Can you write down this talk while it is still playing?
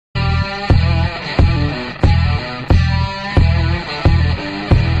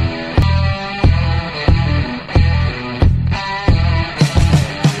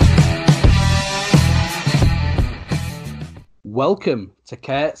Welcome to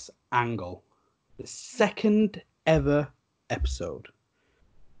Kurt's Angle, the second ever episode.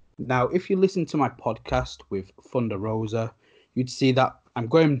 Now, if you listen to my podcast with Thunder Rosa, you'd see that I'm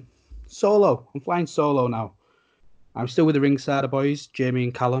going solo. I'm flying solo now. I'm still with the ringside boys, Jamie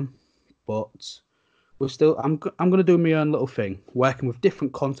and Callum, but I'm going to do my own little thing, working with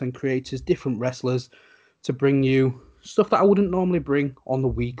different content creators, different wrestlers, to bring you stuff that I wouldn't normally bring on the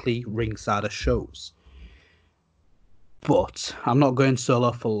weekly ringside shows. But I'm not going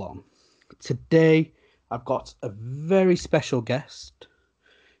solo for long. Today, I've got a very special guest.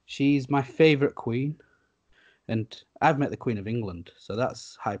 She's my favourite queen, and I've met the Queen of England, so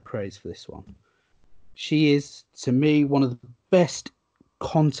that's high praise for this one. She is, to me, one of the best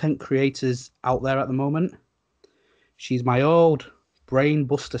content creators out there at the moment. She's my old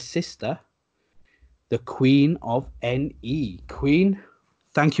brainbuster sister, the Queen of NE. Queen,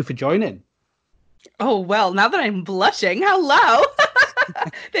 thank you for joining. Oh, well, now that I'm blushing, hello.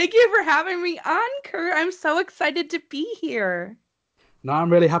 Thank you for having me on, Kurt. I'm so excited to be here. No,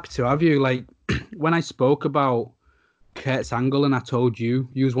 I'm really happy to have you. Like, when I spoke about Kurt's Angle and I told you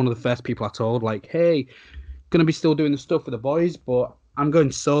was one of the first people I told, like, hey, gonna be still doing the stuff with the boys, but I'm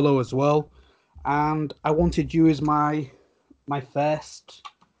going solo as well. And I wanted you as my first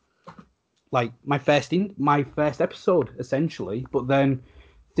episode, essentially. But then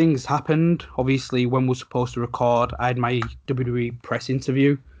things happened. Obviously, when we were supposed to record, I had my WWE press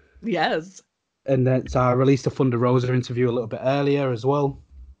interview. Yes. And then so I released a Thunder Rosa interview a little bit earlier as well.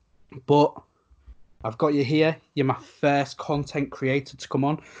 But I've got you here. You're my first content creator to come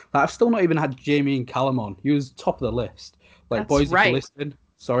on. Like, I've still not even had Jamie and Callum on. You was top of the list. Like, that's boys, right. If you're listening,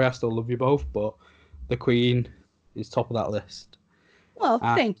 sorry, I still love you both, but the Queen is top of that list. Well,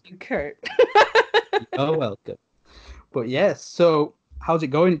 thank you, Kurt. You're welcome. But yeah, so how's it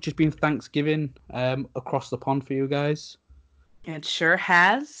going? It's just been Thanksgiving across the pond for you guys. It sure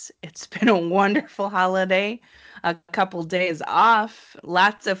has. It's been a wonderful holiday. A couple days off,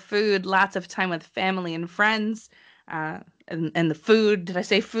 lots of food, lots of time with family and friends. And the food, did I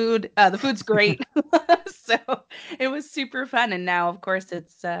say food? The food's great. So it was super fun. And now, of course, it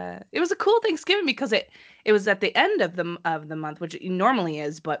was a cool Thanksgiving because it was at the end of the month, which it normally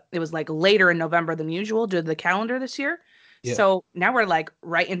is, but it was like later in November than usual due to the calendar this year. Yeah. So now we're like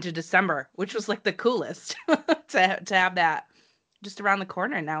right into December, which was like the coolest to have that just around the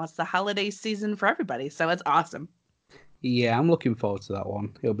corner. Now it's the holiday season for everybody, so it's awesome. Yeah, I'm looking forward to that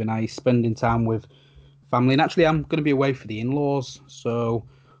one. It'll be nice spending time with family. And actually, I'm going to be away for the in-laws, so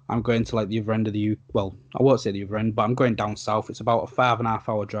I'm going to like the other end of the well, I won't say the other end, but I'm going down south. It's about a 5.5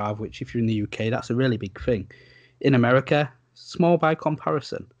 hour drive, which if you're in the UK, that's a really big thing. In America, small by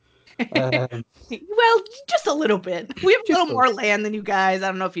comparison. Well, just a little bit. We have a little more land than you guys. I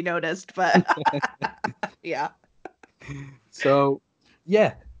don't know if you noticed, but yeah. So,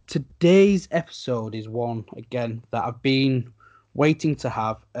 yeah, today's episode is one, again, that I've been waiting to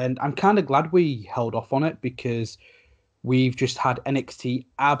have. And I'm kind of glad we held off on it because we've just had NXT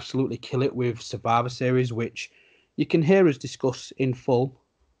absolutely kill it with Survivor Series, which you can hear us discuss in full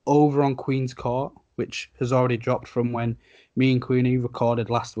over on Queen's Court, which has already dropped from when me and Queenie recorded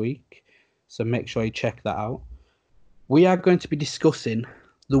last week. So make sure you check that out. We are going to be discussing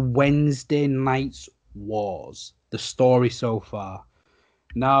the Wednesday Night's Wars, the story so far.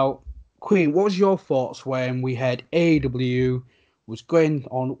 Now, Queen, what was your thoughts when we heard AEW was going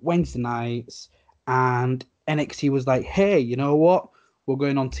on Wednesday nights and NXT was like, hey, you know what? We're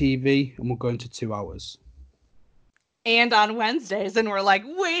going on TV and we're going to 2 hours. And on Wednesdays, and we're like,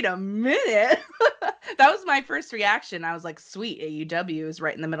 wait a minute. That was my first reaction. I was like, sweet, AEW is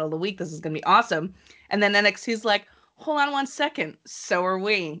right in the middle of the week. This is going to be awesome. And then NXT's like, hold on 1 second. So are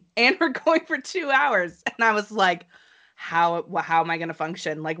we. And we're going for 2 hours. And I was like, how am I going to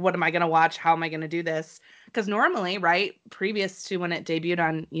function? Like, what am I going to watch? How am I going to do this? Because normally, right, previous to when it debuted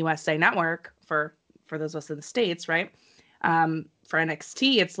on USA Network, for those of us in the States, right, for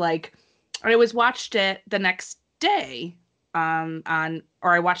NXT, it's like, I always watched it the next day or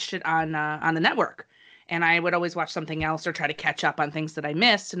I watched it on the network. And I would always watch something else or try to catch up on things that I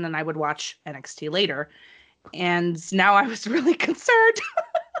missed. And then I would watch NXT later. And now I was really concerned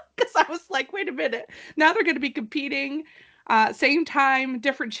because I was like, wait a minute. Now they're going to be competing same time,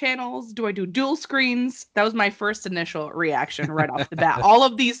 different channels. Do I do dual screens? That was my first initial reaction right off the bat. All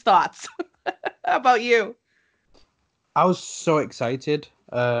of these thoughts. How about you? I was so excited.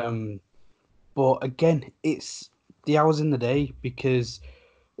 But again, it's the hours in the day because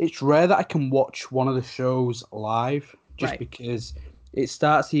it's rare that I can watch one of the shows live just because it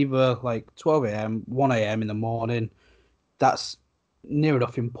starts either like 12 a.m., 1 a.m. in the morning. That's near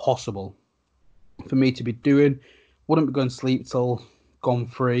enough impossible for me to be doing wouldn't be going to sleep till gone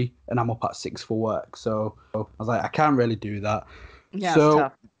 3, and I'm up at 6 for work. So I was like, I can't really do that. Yeah, it's So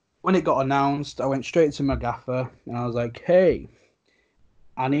tough. when it got announced, I went straight to my gaffer, and I was like, hey,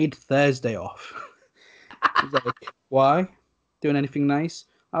 I need Thursday off. He's like, why? Doing anything nice?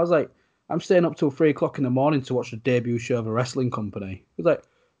 I was like, I'm staying up till 3 o'clock in the morning to watch the debut show of a wrestling company. He's like,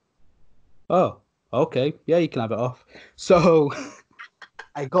 oh, okay, yeah, you can have it off. So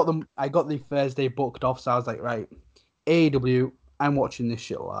I got the Thursday booked off. So I was like, right, AEW, I'm watching this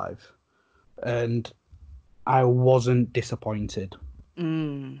shit live, and I wasn't disappointed.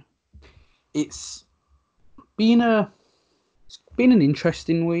 Mm. It's been a it's been an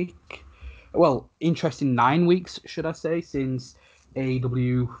interesting week. Well, interesting 9 weeks, should I say, since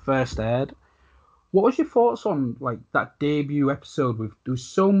AEW first aired. What was your thoughts on like that debut episode? With there was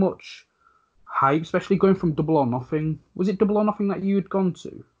so much hype, especially going from Double or Nothing. Was it Double or Nothing that you had gone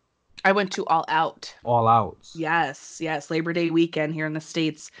to? I went to All Out. All Out. Yes, Labor Day weekend here in the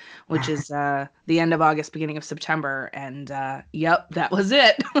States, which is the end of August, beginning of September. And yep, that was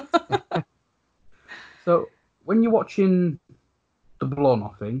it. So when you're watching Double or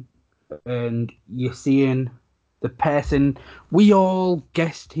Nothing, and you're seeing the person we all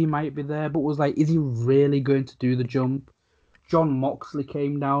guessed he might be there, but was like, is he really going to do the jump? John Moxley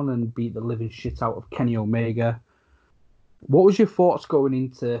came down and beat the living shit out of Kenny Omega. What was your thoughts going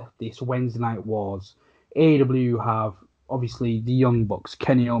into this Wednesday Night Wars? AEW have obviously the Young Bucks,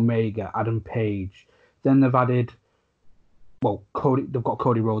 Kenny Omega, Adam Page. Then they've added, well, Cody. They've got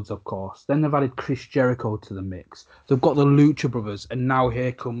Cody Rhodes, of course. Then they've added Chris Jericho to the mix. They've got the Lucha Brothers, and now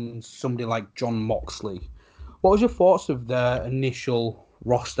here comes somebody like John Moxley. What was your thoughts of their initial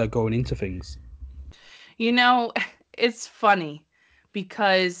roster going into things? You know, it's funny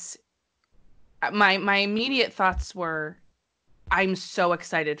because my immediate thoughts were I'm so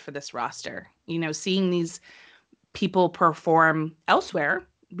excited for this roster. You know, seeing these people perform elsewhere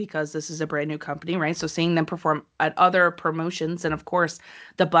because this is a brand new company, right? So seeing them perform at other promotions, and of course,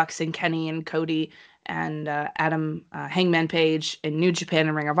 the Bucks and Kenny and Cody and Adam Hangman Page in New Japan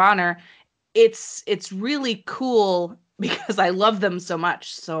and Ring of Honor, it's really cool because I love them so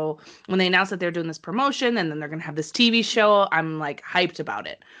much. So when they announced that they're doing this promotion and then they're gonna have this TV show, I'm like hyped about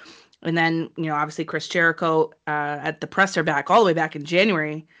it. And then, you know, obviously Chris Jericho at the presser back all the way back in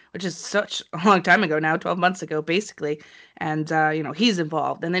January, which is such a long time ago now, 12 months ago, basically. And, you know, he's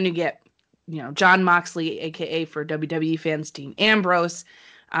involved. And then you get, you know, John Moxley, a.k.a. for WWE fans, Dean Ambrose.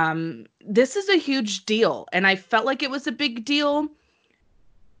 This is a huge deal. And I felt like it was a big deal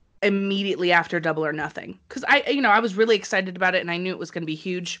immediately after Double or Nothing. Because I was really excited about it and I knew it was going to be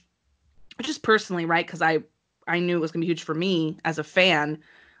huge, just personally, right? Because I knew it was going to be huge for me as a fan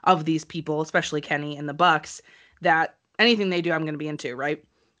of these people, especially Kenny and the Bucks, that anything they do, I'm going to be into, right?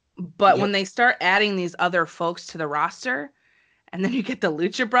 But Yep. when they start adding these other folks to the roster, and then you get the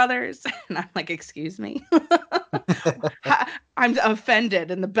Lucha Brothers, and I'm like, excuse me? I'm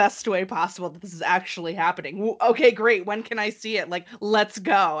offended in the best way possible that this is actually happening. Okay, great. When can I see it? Like, let's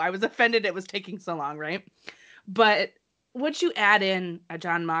go. I was offended it was taking so long, right? But would you add in a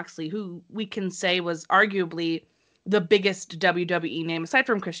John Moxley, who we can say was arguably the biggest WWE name aside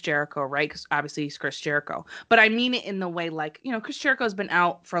from Chris Jericho, right? Because obviously he's Chris Jericho. But I mean it in the way like, you know, Chris Jericho's been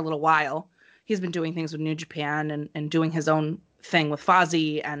out for a little while. He's been doing things with New Japan and doing his own thing with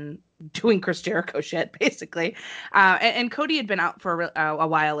Fozzy and doing Chris Jericho shit, basically. And Cody had been out for a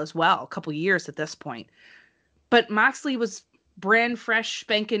while as well, a couple years at this point. But Moxley was brand fresh,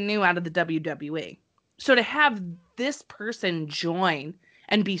 spanking new out of the WWE. So to have this person join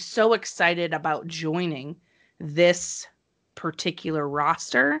and be so excited about joining this particular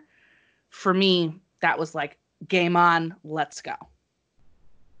roster, for me, that was like game on, let's go.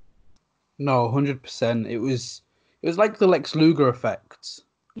 No, 100%. It was like the Lex Luger effect,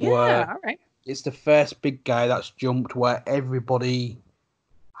 Yeah, where all right. it's the first big guy that's jumped, where everybody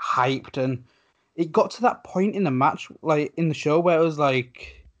hyped, and it got to that point in the match, like in the show, where it was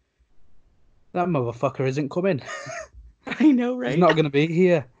like, that motherfucker isn't coming. I know, He's right? not going to be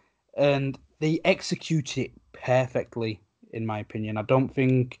here, and they execute it perfectly, in my opinion. I don't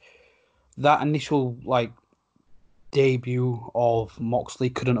think that initial like debut of Moxley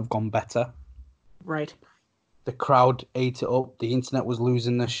couldn't have gone better. Right. The crowd ate it up. The internet was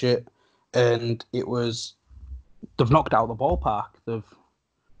losing their shit, and it was they've knocked out the ballpark.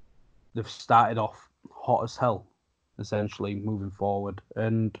 They've started off hot as hell, essentially moving forward.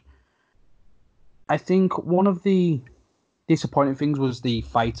 And I think one of the disappointing things was the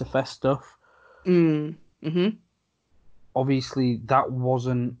Fighter Fest stuff. Mm-hmm. Obviously, that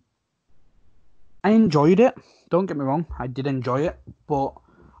wasn't. I enjoyed it. Don't get me wrong. I did enjoy it, but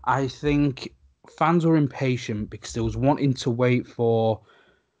I think fans were impatient because they was wanting to wait for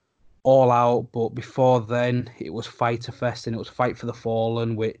All Out, but before then it was Fyter Fest and it was Fight for the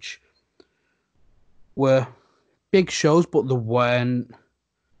Fallen, which were big shows, but they weren't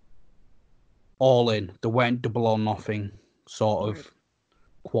all in. They weren't double or nothing sort of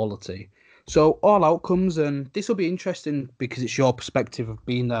quality. So All Out comes, and this will be interesting because it's your perspective of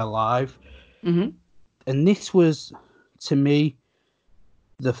being there live. Mm-hmm. And this was, to me,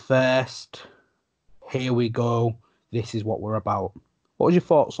 the first, here we go, this is what we're about. What was your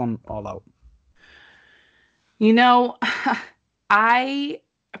thoughts on All Out? You know, I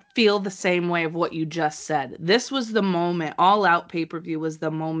feel the same way of what you just said. This was the moment, All Out pay-per-view was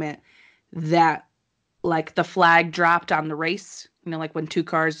the moment that, like, the flag dropped on the race. You know, like when two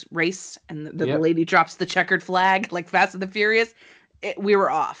cars race and the lady drops the checkered flag, like Fast and the Furious, we were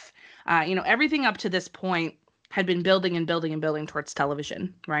off. You know, everything up to this point had been building and building and building towards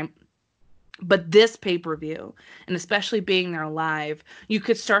television, right? But this pay-per-view, and especially being there live, you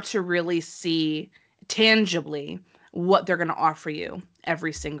could start to really see tangibly what they're going to offer you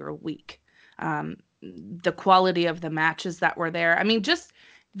every single week. The quality of the matches that were there. I mean, just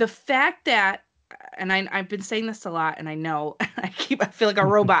the fact that, and I've been saying this a lot, and I know I feel like a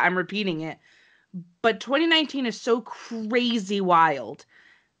robot. I'm repeating it, but 2019 is so crazy wild.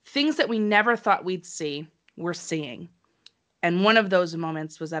 Things that we never thought we'd see, we're seeing. And one of those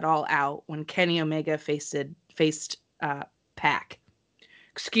moments was at All Out when Kenny Omega faced Pac.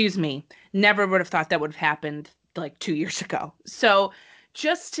 Excuse me. Never would have thought that would have happened like 2 years ago. So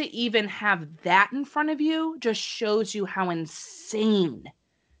just to even have that in front of you just shows you how insane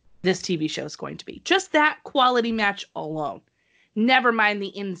this TV show is going to be. Just that quality match alone. Never mind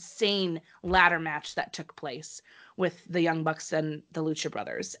the insane ladder match that took place with the Young Bucks and the Lucha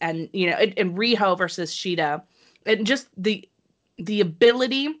Brothers. And, you know, and Riho versus Shida. And just the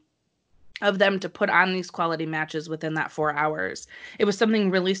ability of them to put on these quality matches within that 4 hours. It was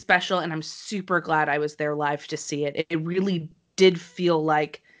something really special, and I'm super glad I was there live to see it. It really did feel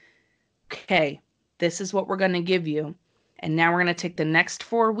like, okay, this is what we're going to give you. And now we're going to take the next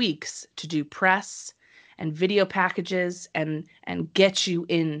 4 weeks to do press and video packages and get you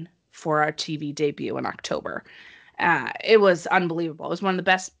in for our TV debut in October. It was unbelievable. It was one of the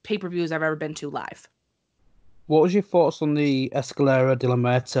best pay-per-views I've ever been to live. What was your thoughts on the Escalera de la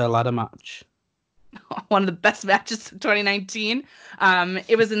Muerte ladder match? One of the best matches of 2019.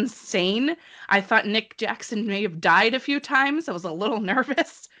 It was insane. I thought Nick Jackson may have died a few times. I was a little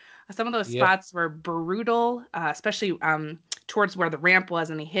nervous. Some of those spots were brutal, especially towards where the ramp was,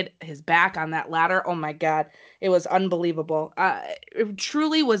 and he hit his back on that ladder. Oh my God, it was unbelievable. It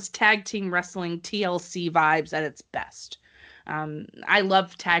truly was tag team wrestling TLC vibes at its best. I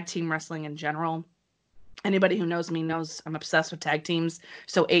love tag team wrestling in general. Anybody who knows me knows I'm obsessed with tag teams.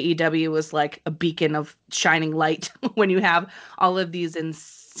 So AEW was like a beacon of shining light when you have all of these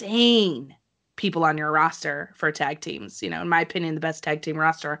insane people on your roster for tag teams. You know, in my opinion, the best tag team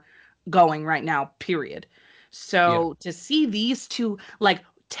roster going right now, period. So to see these two, like,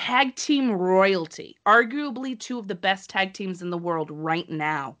 tag team royalty, arguably two of the best tag teams in the world right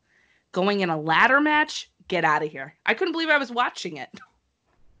now, going in a ladder match, get out of here. I couldn't believe I was watching it.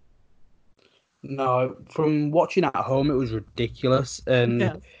 No, from watching at home, it was ridiculous.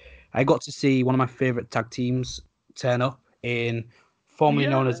 And I got to see one of my favorite tag teams turn up in formerly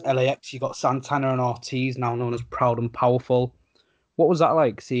known as LAX. You got Santana and Ortiz, now known as Proud and Powerful. What was that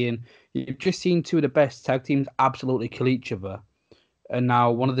like, seeing, you've just seen two of the best tag teams absolutely kill each other, and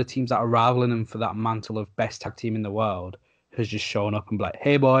now one of the teams that are rivaling them for that mantle of best tag team in the world has just shown up and be like,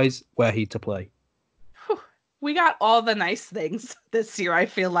 hey boys, we're here to play. We got all the nice things this year, I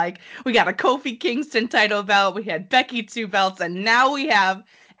feel like. We got a Kofi Kingston title belt, we had Becky 2 belts, and now we have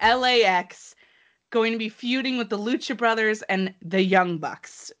LAX going to be feuding with the Lucha Brothers and the Young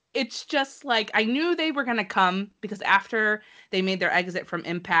Bucks. It's just like, I knew they were going to come because after they made their exit from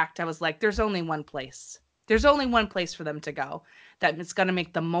Impact, I was like, there's only one place. There's only one place for them to go that it's going to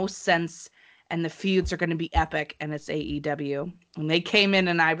make the most sense, and the feuds are going to be epic, and it's AEW. And they came in,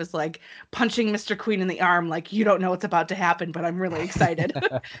 and I was like punching Mr. Queen in the arm, like, you don't know what's about to happen, but I'm really excited.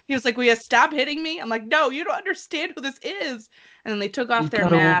 He was like, will you stop hitting me? I'm like, no, you don't understand who this is. And then they took off their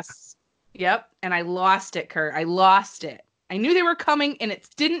masks. Yep. And I lost it, Kurt. I lost it. I knew they were coming, and it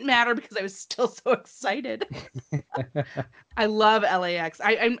didn't matter because I was still so excited. I love LAX.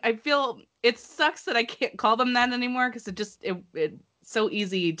 I feel it sucks that I can't call them that anymore because it's so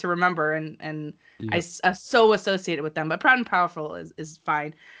easy to remember, and I so associated with them. But Proud and Powerful is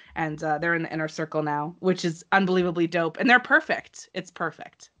fine, and they're in the inner circle now, which is unbelievably dope, and they're perfect. It's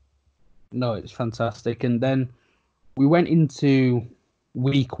perfect. No, it's fantastic. And then we went into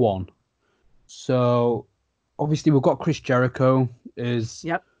week 1. So obviously we've got Chris Jericho as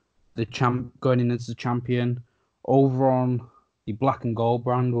Yep. the going in as the champion. Over on the Black and Gold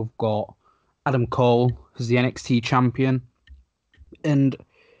brand, we've got Adam Cole as the NXT champion. And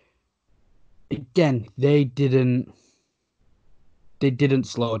again, they didn't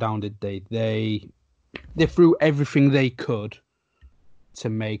slow down, did they? They threw everything they could to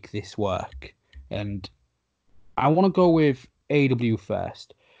make this work. And I want to go with AEW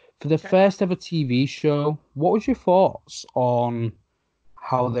first. For the first ever TV show, what was your thoughts on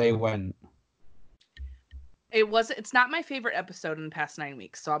how they went? It's not my favorite episode in the past 9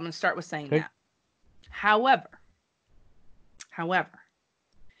 weeks, so I'm going to start with saying Okay. that. However,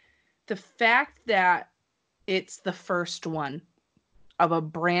 the fact that it's the first one of a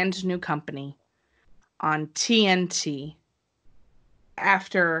brand new company on TNT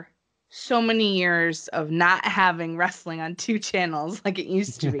after so many years of not having wrestling on 2 channels like it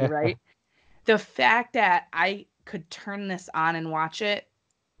used to be, right? The fact that I could turn this on and watch it,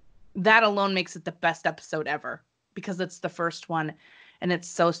 that alone makes it the best episode ever because it's the first one and it's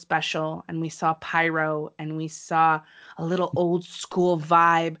so special. And we saw pyro and we saw a little old school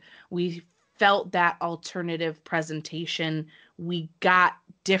vibe. We felt that alternative presentation. We got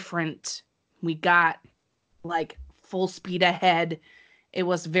different. We got like full speed ahead. It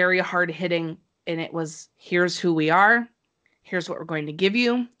was very hard hitting and it was, here's who we are. Here's what we're going to give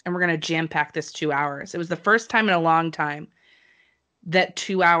you. And we're going to jam pack this 2 hours. It was the first time in a long time that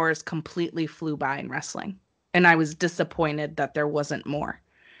 2 hours completely flew by in wrestling. And I was disappointed that there wasn't more.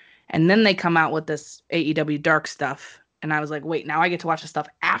 And then they come out with this AEW Dark stuff. And I was like, wait, now I get to watch the stuff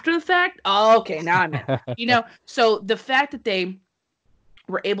after the fact? Oh, okay, now I'm in. So the fact that they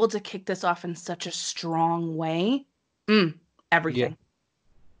were able to kick this off in such a strong way, everything. Yeah.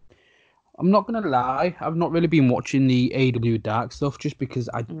 I'm not going to lie. I've not really been watching the AEW Dark stuff just because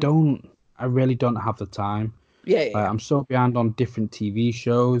I really don't have the time. Yeah. I'm so behind on different TV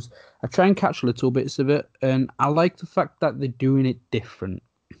shows. I try and catch little bits of it, and I like the fact that they're doing it different.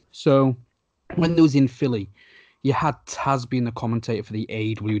 So, when they was in Philly, you had Taz being the commentator for the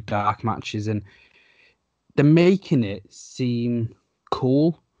AEW Dark matches, and they're making it seem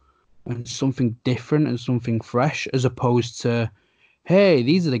cool and something different and something fresh, as opposed to, hey,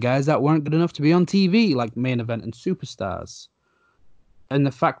 these are the guys that weren't good enough to be on TV, like Main Event and Superstars. And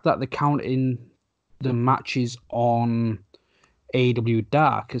the fact that they're counting the matches on AEW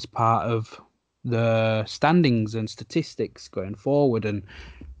Dark as part of the standings and statistics going forward. And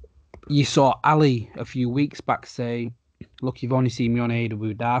you saw Ali a few weeks back say, look, you've only seen me on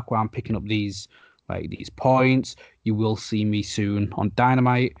AEW Dark where I'm picking up these points. You will see me soon on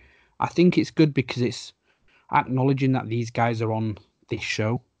Dynamite. I think it's good because it's acknowledging that these guys are on this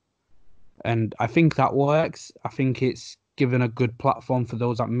show. And I think that works. I think it's given a good platform for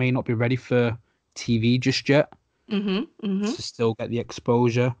those that may not be ready for TV just yet to still get the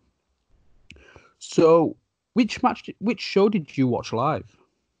exposure. So, which show did you watch live?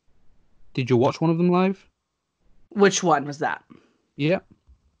 Did you watch one of them live? Which one was that? Yeah.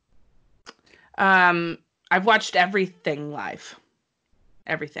 I've watched everything live.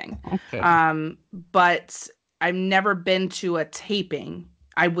 Everything. Okay. But I've never been to a taping.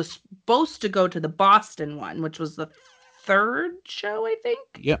 I was supposed to go to the Boston one, which was the 3rd show, I think.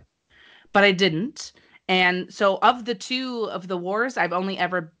 Yeah. But I didn't. And so of the 2 of the wars, I've only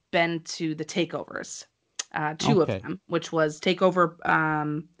ever been to the takeovers. 2 of them, which was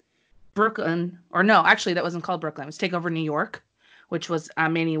Takeover Brooklyn. Or no, actually, that wasn't called Brooklyn. It was Takeover New York, which was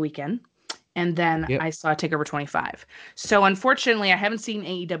Mania weekend. And then I saw Takeover 25. So unfortunately, I haven't seen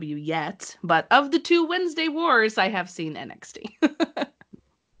AEW yet. But of the 2 Wednesday wars, I have seen NXT.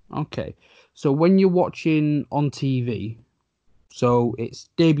 Okay. So when you're watching on TV, so it's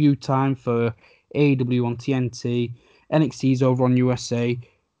debut time for AEW on TNT, NXT's over on USA.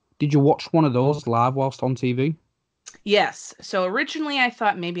 Did you watch one of those live whilst on TV? Yes. So originally I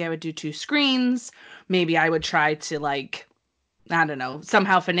thought maybe I would do 2 screens. Maybe I would try to I don't know,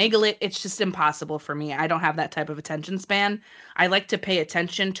 somehow finagle it. It's just impossible for me. I don't have that type of attention span. I like to pay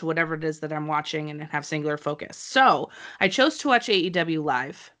attention to whatever it is that I'm watching and have singular focus. So I chose to watch AEW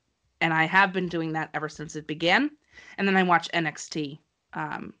live, and I have been doing that ever since it began. And then I watch NXT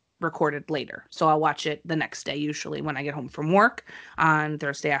recorded later. So I'll watch it the next day, usually when I get home from work on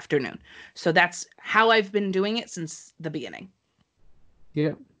Thursday afternoon. So that's how I've been doing it since the beginning.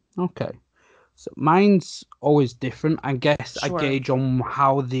 Yeah. Okay. So mine's always different. I guess I gauge on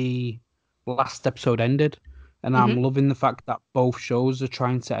how the last episode ended. And I'm loving the fact that both shows are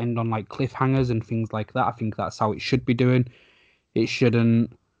trying to end on cliffhangers and things like that. I think that's how it should be doing. It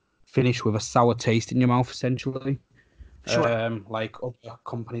shouldn't finish with a sour taste in your mouth, essentially. Like other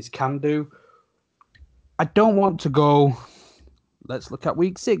companies can do. I don't want to go. Let's look at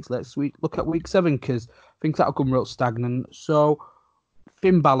week 6. Look at week 7 because I think that'll come real stagnant. So,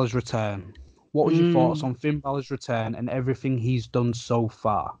 Finn Balor's return. What was your thoughts on Finn Balor's return and everything he's done so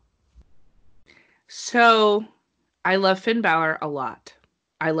far? So, I love Finn Balor a lot.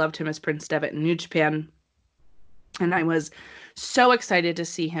 I loved him as Prince Devitt in New Japan. And I was so excited to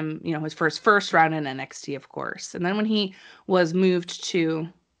see him, his first round in NXT, of course. And then when he was moved to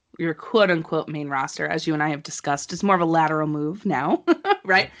your quote unquote main roster, as you and I have discussed, it's more of a lateral move now,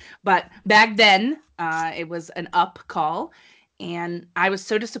 right? But back then, it was an up call. And I was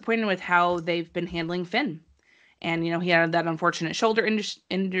so disappointed with how they've been handling Finn. And, he had that unfortunate shoulder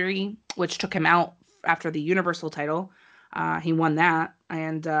injury, which took him out after the Universal title. He won that.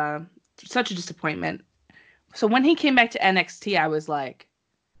 And such a disappointment. So when he came back to NXT, I was like,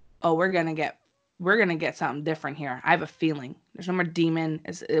 oh, we're gonna get something different here. I have a feeling there's no more demon.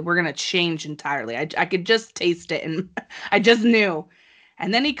 We're gonna change entirely. I could just taste it, and I just knew.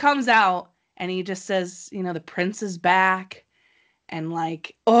 And then he comes out and he just says, the prince is back, and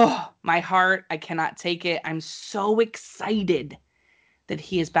like, oh, my heart, I cannot take it. I'm so excited that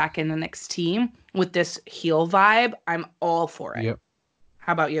he is back in the next team with this heel vibe. I'm all for it. Yep.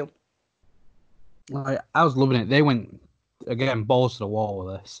 How about you? I was loving it. They went, again, balls to the wall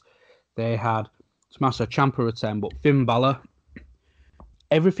with this. They had Tommaso Ciampa return, but Finn Balor,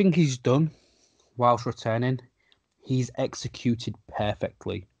 everything he's done whilst returning, he's executed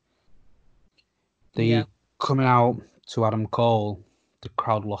perfectly. Coming out to Adam Cole, the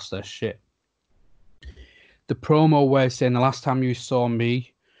crowd lost their shit. The promo where saying the last time you saw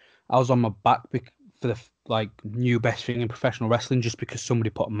me, I was on my back for the new best thing in professional wrestling just because somebody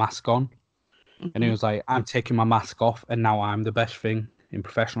put a mask on. And he was like, I'm taking my mask off, and now I'm the best thing in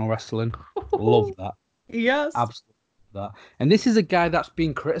professional wrestling. Love that. Yes. Absolutely love that. And this is a guy that's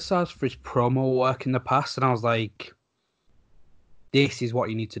been criticised for his promo work in the past, and I was like, this is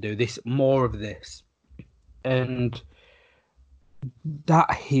what you need to do. More of this. And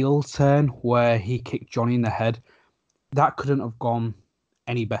that heel turn where he kicked Johnny in the head, that couldn't have gone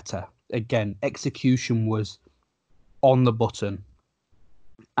any better. Again, execution was on the button.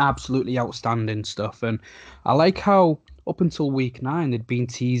 Absolutely outstanding stuff. And I like how up until week 9 they'd been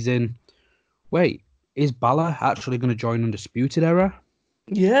teasing, wait, is Balor actually going to join Undisputed Era?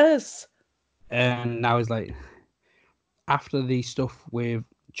 Yes. And now he's like, after the stuff with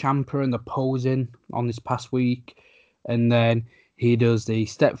Ciampa and the posing on this past week, and then he does the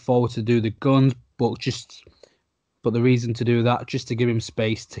step forward to do the guns, but the reason to do that, just to give him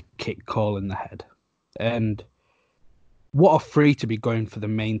space to kick Cole in the head. And what a free to be going for the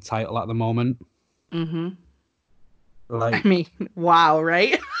main title at the moment. Mm-hmm. Like, I mean, wow,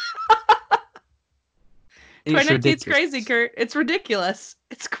 right? 2019 is ridiculous. crazy, Kurt. It's ridiculous.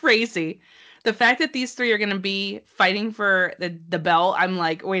 It's crazy. The fact that these three are going to be fighting for the belt, I'm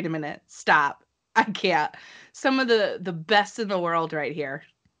like, wait a minute, stop. I can't. Some of the best in the world right here.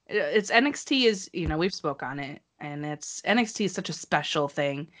 It's NXT is, we've spoke on it, and NXT is such a special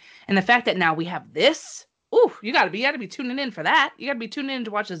thing. And the fact that now we have this, ooh, you gotta be tuning in for that. You gotta be tuning in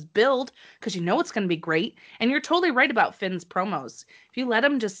to watch this build because you know it's gonna be great. And you're totally right about Finn's promos. If you let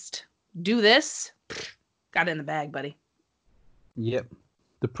him just do this, got it in the bag, buddy. Yep.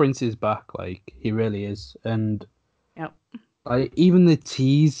 The Prince is back, like, he really is. And yep. Like, even the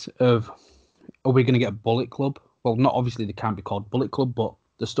tease of, are we going to get a Bullet Club? Well, not obviously they can't be called Bullet Club, but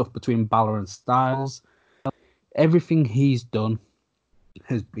the stuff between Balor and Styles, everything he's done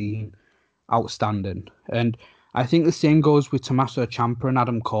has been outstanding. And I think the same goes with Tommaso Ciampa and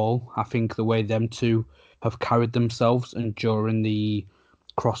Adam Cole. I think the way them two have carried themselves and during the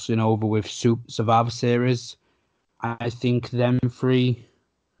crossing over with Survivor Series, I think them three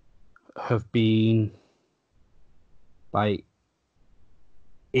have been like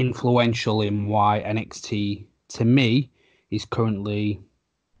influential in why NXT, to me, is currently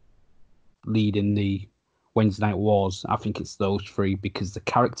leading the Wednesday Night Wars. I think it's those three because the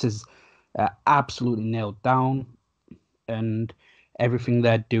characters are absolutely nailed down and everything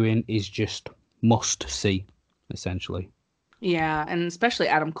they're doing is just must see, essentially. Yeah, and especially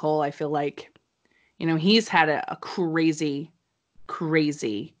Adam Cole, I feel like, he's had a crazy,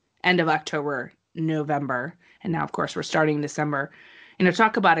 crazy end of October, November, and now, of course, we're starting December.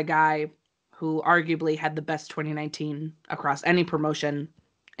 Talk about a guy who arguably had the best 2019 across any promotion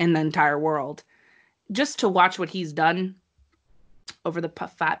in the entire world. Just to watch what he's done over the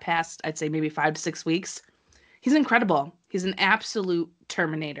past, I'd say maybe 5 to 6 weeks, he's incredible. He's an absolute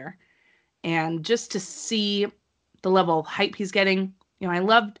Terminator. And just to see the level of hype he's getting, I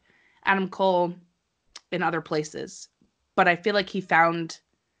loved Adam Cole in other places, but I feel like he found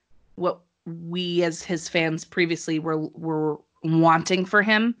what we as his fans previously were wanting for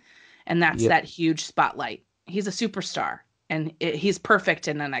him, and that's Yep. that huge spotlight. He's a superstar, and he's perfect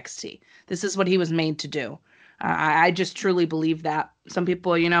in NXT. This is what he was made to do. I just truly believe that. Some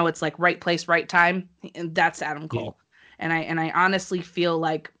people, it's like right place, right time, and that's Adam Yeah. Cole. And I honestly feel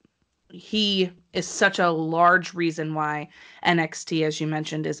like he is such a large reason why NXT, as you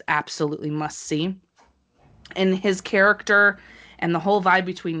mentioned, is absolutely must see. And his character and the whole vibe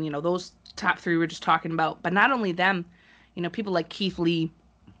between, those top three we were just talking about, but not only them, people like Keith Lee,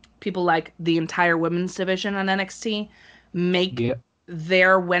 people like the entire women's division on NXT make Yep.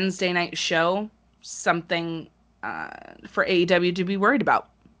 their Wednesday night show something for AEW to be worried about.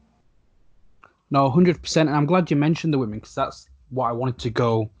 No, 100%. And I'm glad you mentioned the women because that's what I wanted to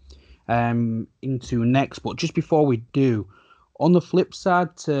go into next. But just before we do, on the flip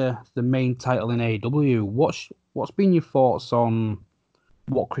side to the main title in AEW, what's been your thoughts on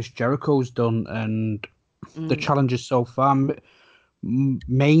what Chris Jericho's done and the challenges so far,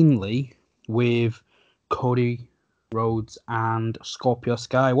 mainly with Cody Rhodes and Scorpio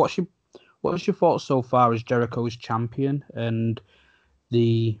Sky? What's your thoughts so far as Jericho's champion and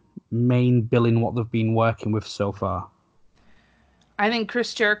the main billing what they've been working with so far? I think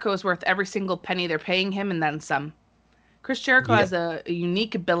Chris Jericho is worth every single penny they're paying him and then some. Chris Jericho Yep. has a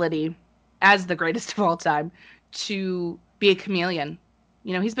unique ability, as the greatest of all time, to be a chameleon.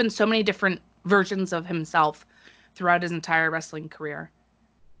 He's been so many different versions of himself throughout his entire wrestling career.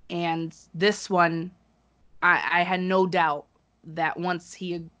 And this one, I had no doubt that once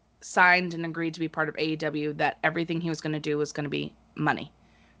he signed and agreed to be part of AEW, that everything he was going to do was going to be money,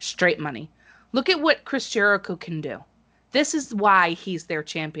 straight money. Look at what Chris Jericho can do. This is why he's their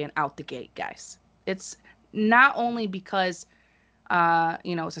champion out the gate, guys. It's not only because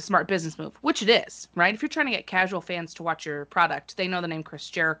it's a smart business move, which it is, right? If you're trying to get casual fans to watch your product, they know the name Chris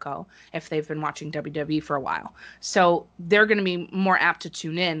Jericho if they've been watching WWE for a while. So they're going to be more apt to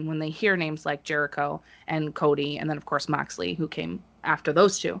tune in when they hear names like Jericho and Cody, and then of course Moxley, who came after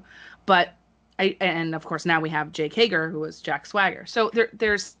those two. But and of course now we have Jake Hager, who was Jack Swagger. So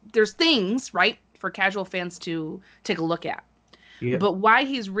there's things, right, for casual fans to take a look at. Yep. But why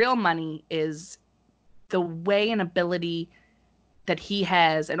he's real money is the way and ability that he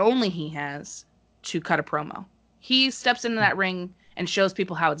has, and only he has, to cut a promo. He steps into that ring and shows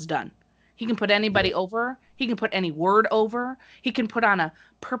people how it's done. He can put anybody over. He can put any word over. He can put on a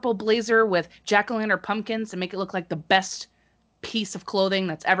purple blazer with jack-o'-lantern pumpkins and make it look like the best piece of clothing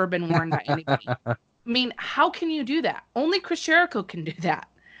that's ever been worn by anybody. I mean, how can you do that? Only Chris Jericho can do that.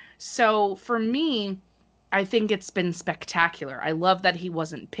 So for me, I think it's been spectacular. I love that he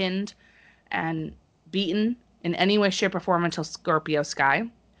wasn't pinned and beaten in any way, shape, or form until Scorpio Sky.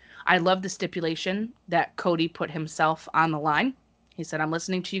 I love the stipulation that Cody put himself on the line. He said, I'm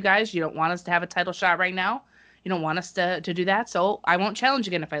listening to you guys. You don't want us to have a title shot right now. You don't want us to do that, so I won't challenge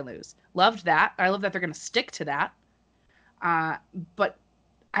again if I lose. Loved that. I love that they're going to stick to that. But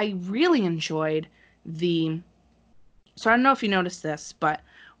I really enjoyed so I don't know if you noticed this, but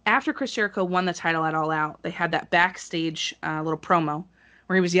after Chris Jericho won the title at All Out, they had that backstage little promo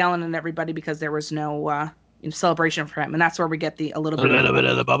where he was yelling at everybody because there was no celebration for him. And that's where we get a little bit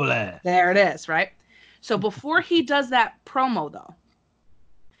of the bubble. There it is, right? So before he does that promo, though,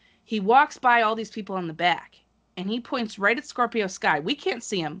 he walks by all these people in the back, and he points right at Scorpio Sky. We can't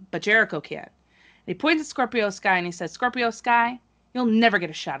see him, but Jericho can. He points at Scorpio Sky, and he says, Scorpio Sky, you'll never get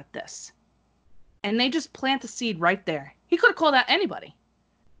a shot at this. And they just plant the seed right there. He could have called out anybody,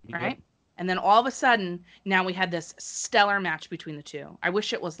 right? And then all of a sudden, now we had this stellar match between the two. I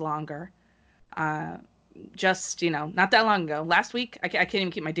wish it was longer. Just, not that long ago. Last week, I can't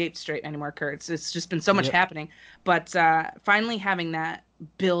even keep my dates straight anymore, Kurt. It's just been so much happening. But finally having that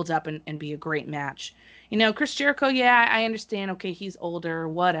build up and be a great match. Chris Jericho, yeah, I understand. Okay, he's older,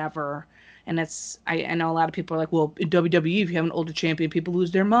 whatever. And I know a lot of people are like, well, in WWE, if you have an older champion, people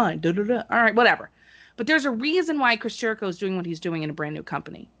lose their mind. Da, da, da. All right, whatever. But there's a reason why Chris Jericho is doing what he's doing in a brand new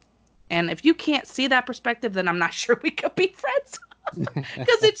company. And if you can't see that perspective, then I'm not sure we could be friends.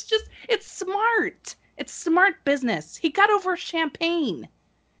 Because it's smart. It's smart business. He got over champagne.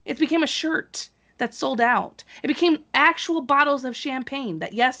 It became a shirt that sold out. It became actual bottles of champagne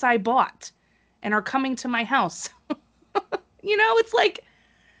that, yes, I bought and are coming to my house. It's like,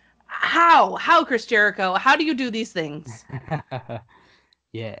 how, Chris Jericho? How do you do these things?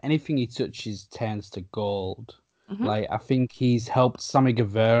 Yeah, anything he touches turns to gold. Mm-hmm. Like, I think he's helped Sammy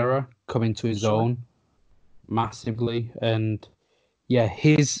Guevara come into his own massively. And yeah,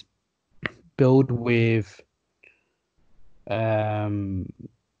 his build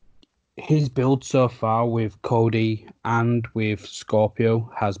so far with Cody and with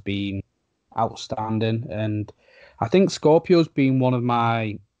Scorpio has been outstanding. And I think Scorpio's been one of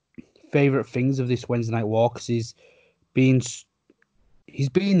my favorite things of this Wednesday Night War because been he's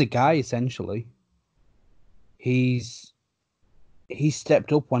been the guy essentially. He's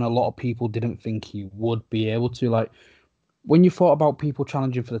stepped up when a lot of people didn't think he would be able to. Like when you thought about people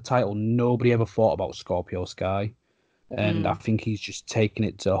challenging for the title, nobody ever thought about Scorpio Sky. And I think he's just taken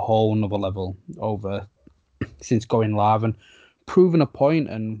it to a whole nother level over since going live and proven a point,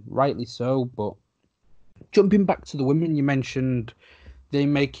 and rightly so. But jumping back to the women, you mentioned they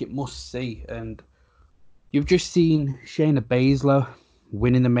make it must see, and you've just seen Shayna Baszler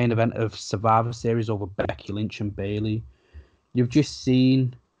winning the main event of Survivor Series over Becky Lynch and Bayley. You've just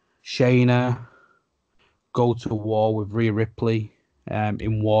seen Shayna go to war with Rhea Ripley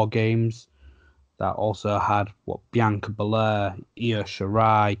in War Games. That also had Bianca Belair, Io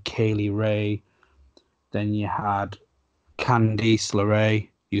Shirai, Kaylee Ray. Then you had Candice LeRae.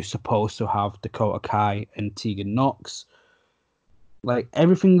 You're supposed to have Dakota Kai and Tegan Nox. Like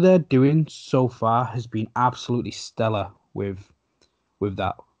everything they're doing so far has been absolutely stellar with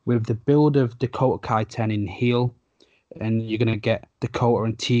that. With the build of Dakota Kai 10 in heel, and you're gonna get Dakota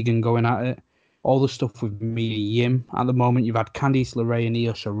and Tegan going at it. All the stuff with Mia Yim at the moment. You've had Candice LeRae and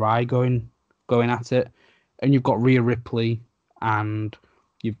Io Shirai going at it, and you've got Rhea Ripley and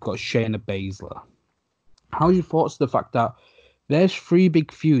you've got Shayna Baszler. How's your thoughts to the fact that there's three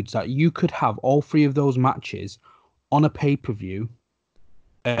big feuds that you could have all three of those matches on a pay-per-view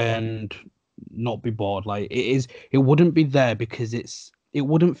and not be bored? Like it wouldn't be there because it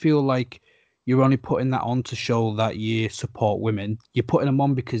wouldn't feel like you're only putting that on to show that you support women. You're putting them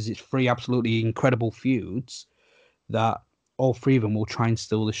on because it's three absolutely incredible feuds that all three of them will try and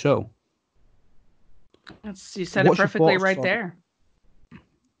steal the show. You said it perfectly right there.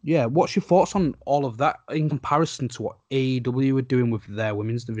 Yeah, what's your thoughts on all of that in comparison to what AEW are doing with their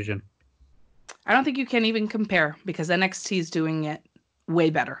women's division? I don't think you can even compare because NXT is doing it way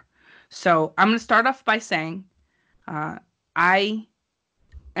better. So I'm going to start off by saying I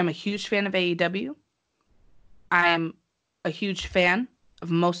am a huge fan of AEW. I am a huge fan of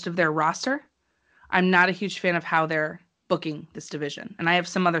most of their roster. I'm not a huge fan of how they're booking this division. And I have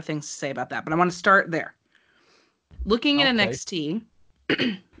some other things to say about that, but I want to start there. Looking at NXT,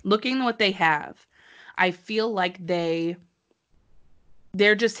 looking at what they have, I feel like they're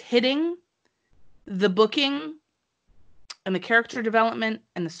just hitting the booking and the character development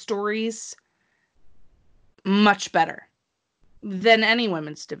and the stories much better than any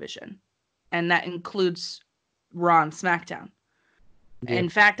women's division. And that includes Raw and SmackDown. Yeah. In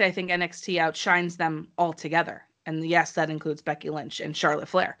fact, I think NXT outshines them altogether. And yes, that includes Becky Lynch and Charlotte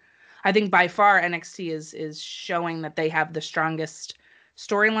Flair. I think by far NXT is showing that they have the strongest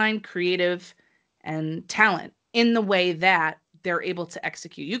storyline, creative, and talent in the way that they're able to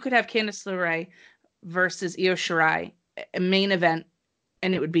execute. You could have Candice LeRae versus Io Shirai, a main event,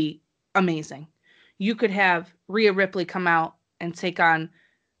 and it would be amazing. You could have Rhea Ripley come out and take on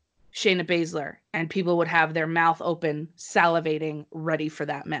Shayna Baszler, and people would have their mouth open, salivating, ready for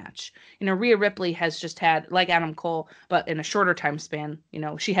that match. You know, Rhea Ripley has just had, like Adam Cole, but in a shorter time span, you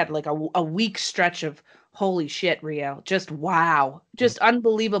know, she had like a week stretch of holy shit, Rhea. Just wow. Just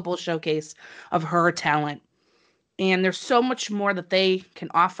unbelievable showcase of her talent. And there's so much more that they can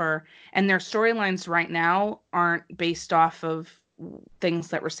offer. And their storylines right now aren't based off of things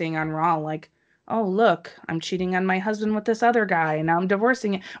that we're seeing on Raw, like, oh, look, I'm cheating on my husband with this other guy, and now I'm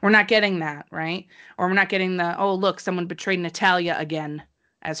divorcing it. We're not getting that, right? Or we're not getting the, oh, look, someone betrayed Natalya again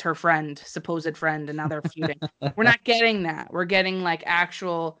as her friend, supposed friend, and now they're feuding. We're not getting that. We're getting like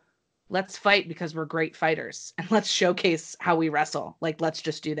actual, let's fight because we're great fighters, and let's showcase how we wrestle. Like, let's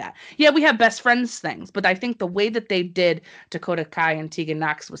just do that. Yeah, we have best friends things, but I think the way that they did Dakota Kai and Tegan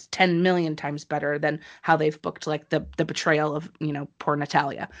Nox was 10 million times better than how they've booked like the betrayal of, you know, poor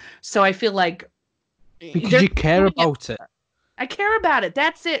Natalya. So I feel like because you care about it. I care about it.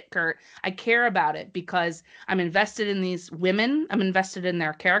 That's it, Kurt. I care about it because I'm invested in these women. I'm invested in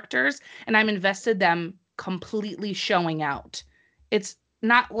their characters, and I'm invested them completely showing out. It's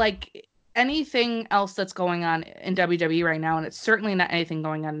not like anything else that's going on in WWE right now, and it's certainly not anything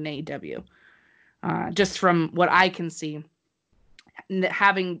going on in AEW. Just from what I can see,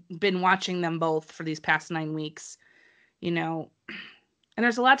 having been watching them both for these past 9 weeks, you know. And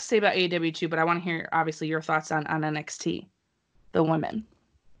there's a lot to say about AEW too, but I want to hear, obviously, your thoughts on NXT, the women.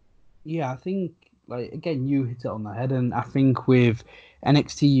 Yeah, I think, like, again, you hit it on the head. And I think with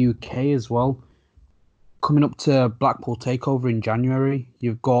NXT UK as well, coming up to Blackpool TakeOver in January,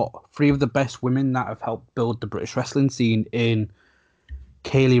 you've got three of the best women that have helped build the British wrestling scene in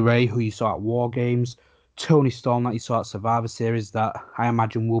Kaylee Ray, who you saw at War Games, Tony Storm that you saw at Survivor Series that I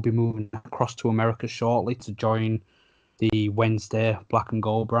imagine will be moving across to America shortly to join the Wednesday Black and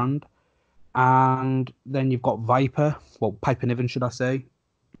Gold brand. And then you've got Viper, well, Piper Niven, should I say.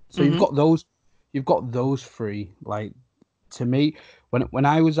 So Mm-hmm. you've got those three. Like, to me, when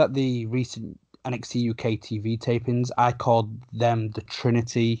I was at the recent NXT UK TV tapings, I called them the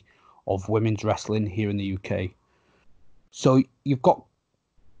Trinity of women's wrestling here in the UK. So you've got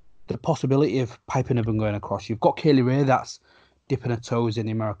the possibility of Piper Niven going across. You've got Kaylee Ray that's dipping her toes in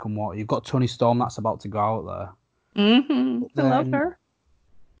the American water. You've got Tony Storm that's about to go out there. Mm-hmm. But I love then, her.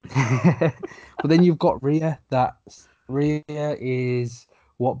 but then you've got Rhea. Rhea is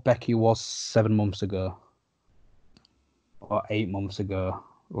what Becky was 7 months ago or 8 months ago.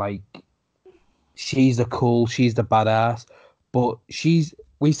 Like, she's she's the badass, but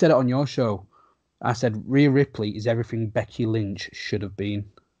we said it on your show. I said Rhea Ripley is everything Becky Lynch should have been.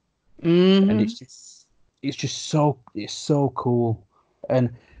 And Mm-hmm. it's so cool.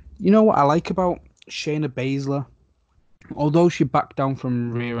 And you know what I like about Shayna Baszler? Although she backed down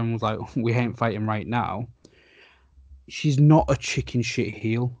from Rhea and was like, we ain't fighting right now, she's not a chicken shit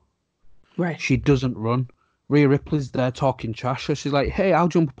heel. Right. She doesn't run. Rhea Ripley's there talking trash, so she's like, hey, I'll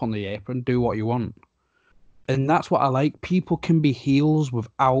jump up on the apron, do what you want. And that's what I like. People can be heels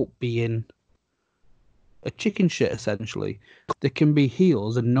without being a chicken shit, essentially. They can be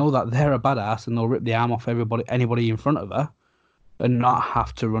heels and know that they're a badass and they'll rip the arm off anybody in front of her and not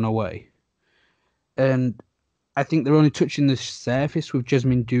have to run away. And I think they're only touching the surface with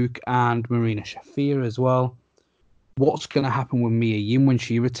Jasmine Duke and Marina Shafir as well. What's going to happen with Mia Yim when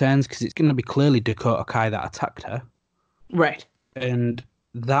she returns? Because it's going to be clearly Dakota Kai that attacked her. Right. And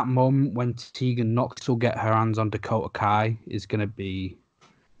that moment when Tegan Knox will get her hands on Dakota Kai is going to be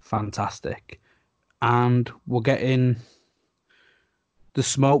fantastic. And we're getting the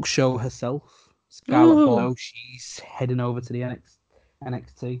Smoke Show herself, Scarlett Ooh. Bordeaux. She's heading over to the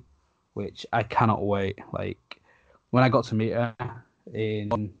NXT, which I cannot wait. Like, when I got to meet her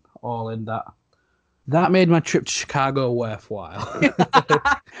in All In, that made my trip to Chicago worthwhile.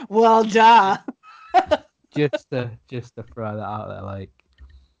 Well, duh. just to throw that out there, like,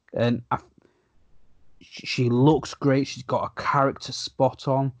 and she looks great. She's got a character spot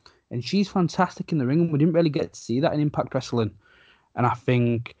on, and she's fantastic in the ring. And we didn't really get to see that in Impact Wrestling, and I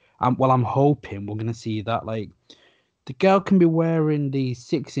think, I'm hoping we're gonna see that. Like, the girl can be wearing the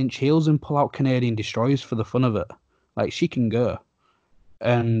 6-inch heels and pull out Canadian destroyers for the fun of it. Like, she can go,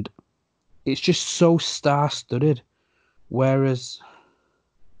 and it's just so star-studded. Whereas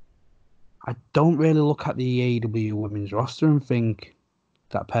I don't really look at the AEW women's roster and think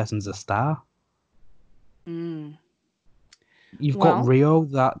that person's a star. Mm. You've got Well, Rio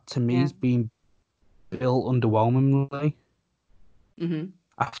that to me yeah. has been built underwhelmingly. Mm-hmm.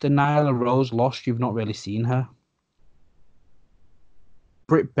 After Nyla Rose lost, you've not really seen her.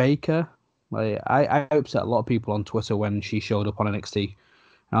 Britt Baker, like, I upset a lot of people on Twitter when she showed up on NXT.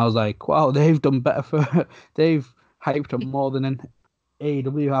 And I was like, wow, they've done better for her. They've hyped her more than an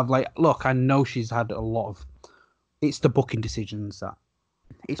AEW have. Like, look, I know she's had a lot of... It's the booking decisions that...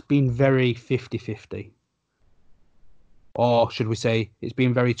 It's been very 50-50. Or should we say, it's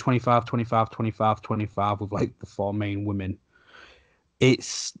been very 25, 25, 25, 25 with, like, the 4 main women.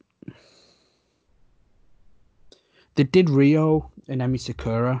 It's... They did Rio and Emi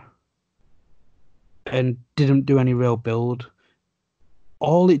Sakura and didn't do any real build.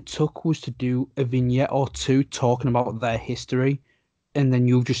 All it took was to do a vignette or two talking about their history, and then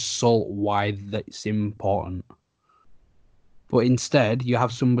you've just sold why that's important. But instead, you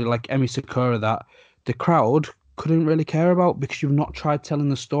have somebody like Emi Sakura that the crowd couldn't really care about because you've not tried telling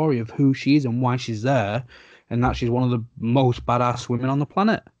the story of who she is and why she's there, and that she's one of the most badass women on the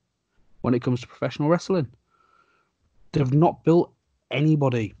planet when it comes to professional wrestling. They've not built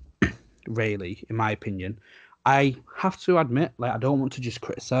anybody, really, in my opinion. I have to admit, like, I don't want to just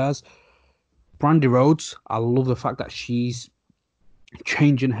criticize Brandy Rhodes. I love the fact that she's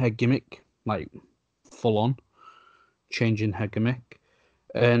changing her gimmick, like, full on changing her gimmick,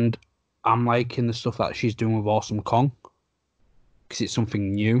 and I'm liking the stuff that she's doing with Awesome Kong because it's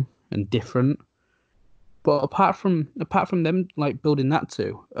something new and different. But apart from them, like, building that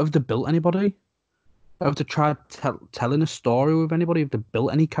too, have they built anybody? Have they tried telling a story with anybody? Have they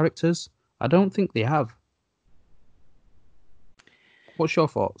built any characters? I don't think they have. What's your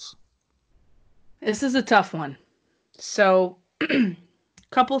thoughts? This is a tough one. So,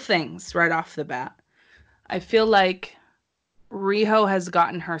 couple things right off the bat. I feel like Riho has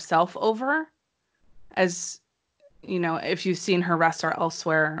gotten herself over. As you know, if you've seen her wrestle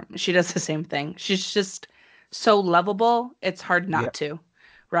elsewhere, she does the same thing. She's just so lovable, it's hard Yeah, not to,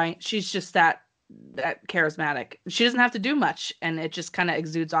 right? She's just that that charismatic. She doesn't have to do much, and it just kind of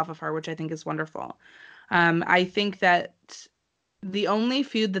exudes off of her, which I think is wonderful. I think that the only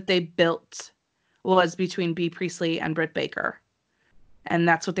feud that they built was between Bea Priestley and Britt Baker. And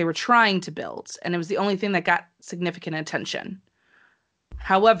that's what they were trying to build. And it was the only thing that got significant attention.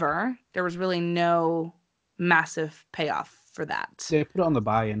 However, there was really no massive payoff for that. They put it on the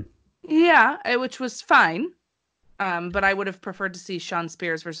buy-in. Yeah, which was fine. But I would have preferred to see Shawn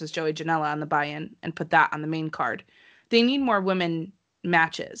Spears versus Joey Janela on the buy-in and put that on the main card. They need more women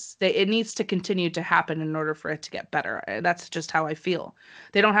matches. It needs to continue to happen in order for it to get better. That's just how I feel.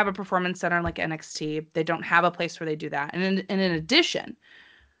 They don't have a performance center like NXT. They don't have a place where they do that. And in addition,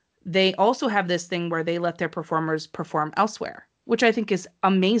 they also have this thing where they let their performers perform elsewhere, which I think is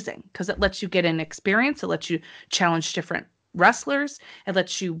amazing because it lets you get an experience. It lets you challenge different wrestlers. It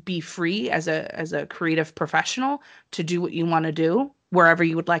lets you be free as a creative professional to do what you want to do wherever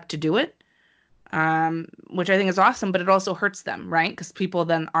you would like to do it. Which I think is awesome, but it also hurts them, right? Because people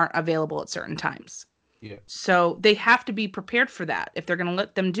then aren't available at certain times. Yeah. So they have to be prepared for that if they're going to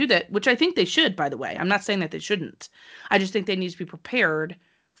let them do that, which I think they should, by the way. I'm not saying that they shouldn't. I just think they need to be prepared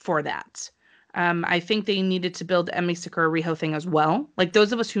for that. I think they needed to build the Emi Sakura Riho thing as well. Like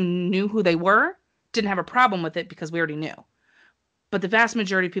those of us who knew who they were didn't have a problem with it because we already knew. But the vast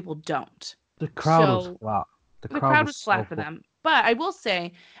majority of people don't. The crowd was flat. The crowd was flat for them. But I will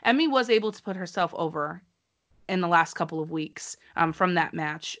say, Emi was able to put herself over in the last couple of weeks from that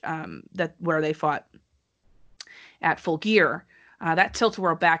match where they fought at Full Gear. That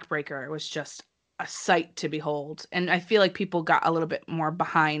tilt-a-whirl backbreaker was just a sight to behold. And I feel like people got a little bit more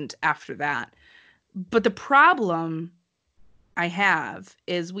behind after that. But the problem I have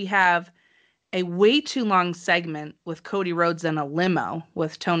is we have a way too long segment with Cody Rhodes in a limo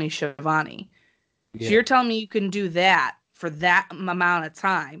with Tony Schiavone. Yeah. So you're telling me you can do that for that amount of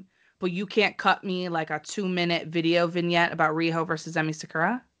time, but you can't cut me like a 2-minute video vignette about Riho versus Emi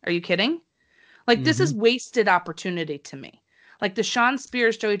Sakura? Are you kidding? Like, this is wasted opportunity to me. Like, the Shawn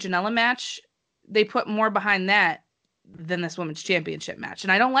Spears Joey Janela match, they put more behind that than this women's championship match.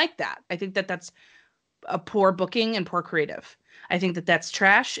 And I don't like that. I think that that's a poor booking and poor creative. I think that that's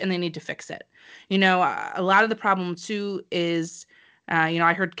trash and they need to fix it. You know, a lot of the problem too is,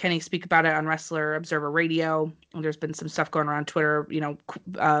 I heard Kenny speak about it on Wrestler Observer Radio. There's been some stuff going around Twitter,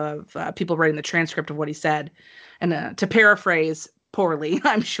 people writing the transcript of what he said. And to paraphrase poorly,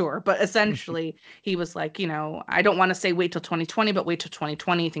 I'm sure, but essentially he was like, I don't want to say wait till 2020, but wait till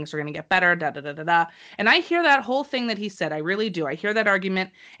 2020. Things are going to get better, da, da, da, da, da. And I hear that whole thing that he said. I really do. I hear that argument.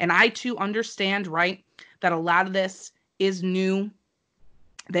 And I too understand, right, that a lot of this is new.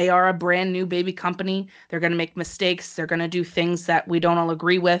 They are a brand new baby company. They're going to make mistakes. They're going to do things that we don't all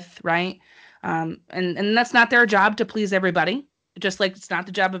agree with, right? And that's not their job to please everybody. Just like it's not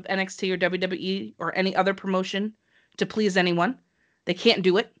the job of NXT or WWE or any other promotion to please anyone. They can't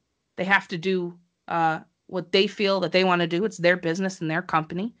do it. They have to do what they feel that they want to do. It's their business and their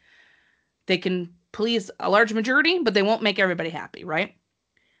company. They can please a large majority, but they won't make everybody happy, right?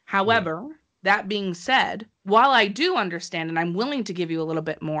 However, that being said, while I do understand and I'm willing to give you a little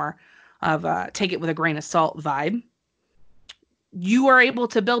bit more of a take it with a grain of salt vibe, you are able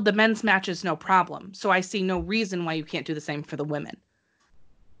to build the men's matches no problem. So I see no reason why you can't do the same for the women.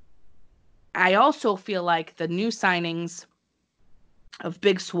 I also feel like the new signings of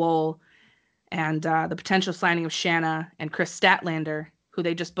Big Swole and the potential signing of Shanna and Chris Statlander, who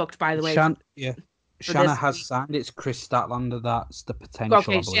they just booked, by the way. Shanna has signed. It's Chris Statlander. That's the potential.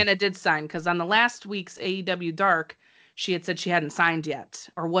 Okay, Shanna did sign because on the last week's AEW Dark, she had said she hadn't signed yet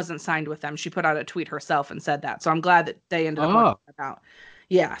or wasn't signed with them. She put out a tweet herself and said that. So I'm glad that they ended up working that out.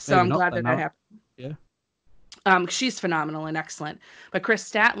 Yeah, so maybe I'm glad that happened. Yeah. She's phenomenal and excellent. But Chris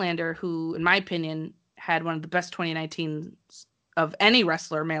Statlander, who, in my opinion, had one of the best 2019s of any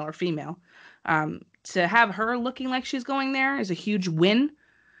wrestler, male or female, to have her looking like she's going there is a huge win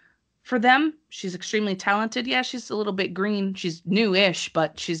for them. She's extremely talented. Yeah, she's a little bit green. She's new-ish,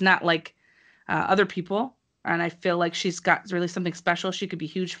 but she's not like other people. And I feel like she's got really something special. She could be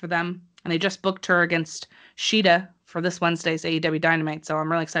huge for them. And they just booked her against Sheeta for this Wednesday's AEW Dynamite, so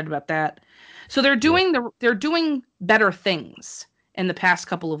I'm really excited about that. So they're doing better things in the past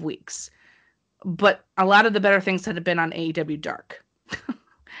couple of weeks. But a lot of the better things had been on AEW Dark.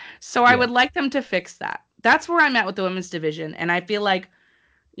 So I would like them to fix that. That's where I'm at with the women's division. And I feel like,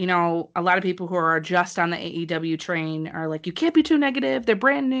 a lot of people who are just on the AEW train are like, you can't be too negative. They're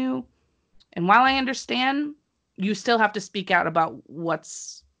brand new. And while I understand, you still have to speak out about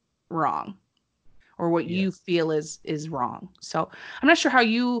what's wrong or what you feel is wrong. So I'm not sure how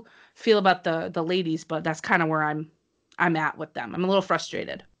you feel about the ladies, but that's kind of where I'm at with them. I'm a little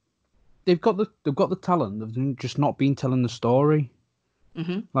frustrated. they've got the talent. They've just not been telling the story.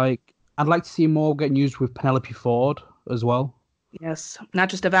 Mm-hmm. Like, I'd like to see more getting used with Penelope Ford as well. Yes, not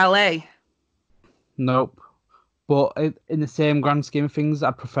just a valet. Nope. But in the same grand scheme of things,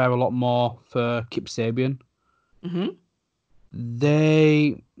 I'd prefer a lot more for Kip Sabian. Mm-hmm.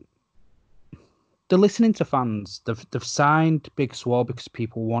 They they're listening to fans. They've signed Big Swole because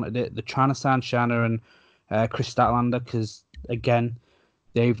people wanted it. They're trying to sign Shanna and Chris Statlander because again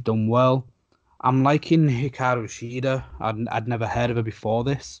they've done well. I'm liking Hikaru Shida. I'd never heard of her before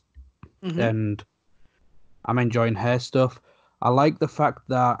this, Mm-hmm. and I'm enjoying her stuff. I like the fact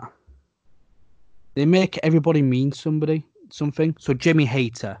that they make everybody mean something. So Jimmy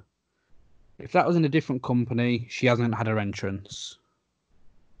Hater, if that was in a different company, she hasn't had her entrance.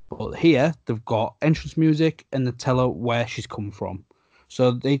 But here they've got entrance music and they tell her where she's come from.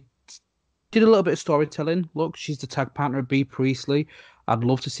 So they did a little bit of storytelling. Look, she's the tag partner of B Priestley. I'd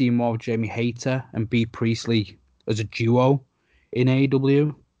love to see more of Jamie Hayter and B Priestley as a duo in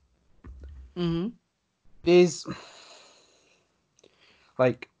AEW. Mm-hmm. There's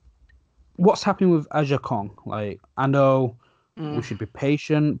like what's happening with Aja Kong. Like I know we should be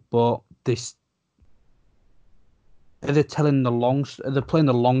patient, but this are they telling the long? Are they playing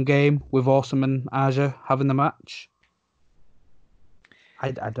the long game with Awesome and Aja having the match?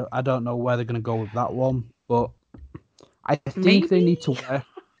 I don't know where they're going to go with that one, but I think they Maybe. need to wear.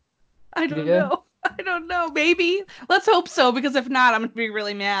 I don't Yeah, know. I don't know. Maybe. Let's hope so, because if not, I'm gonna be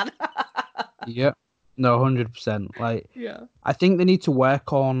really mad. yeah, no, 100%. Like Yeah. I think they need to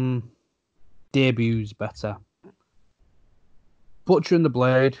work on debuts better. Butcher and the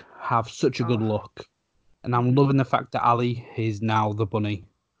Blade have such a good Oh. look, and I'm loving the fact that Ali is now the bunny.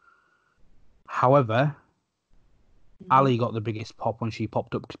 However, Ali got the biggest pop when she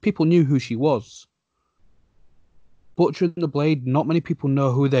popped up because people knew who she was. Butcher and the Blade, not many people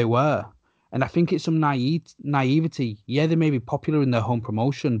know who they were. And I think it's some naivety. Yeah, they may be popular in their home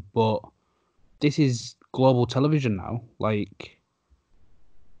promotion, but this is global television now. Like,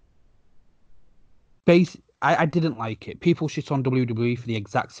 I didn't like it. People shit on WWE for the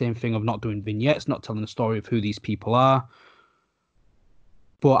exact same thing of not doing vignettes, not telling the story of who these people are.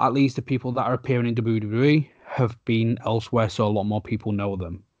 But at least the people that are appearing in WWE have been elsewhere, so a lot more people know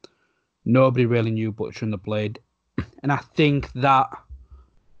them. Nobody really knew Butcher and the Blade. And I think that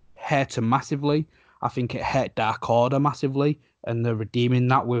hurt him massively. I think it hurt Dark Order massively, and they're redeeming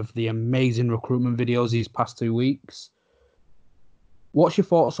that with the amazing recruitment videos these past 2 weeks. What's your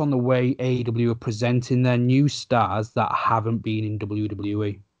thoughts on the way AEW are presenting their new stars that haven't been in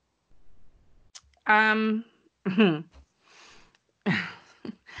WWE?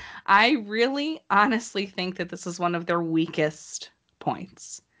 I really honestly think that this is one of their weakest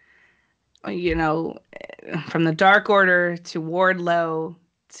points. You know, from the Dark Order to Wardlow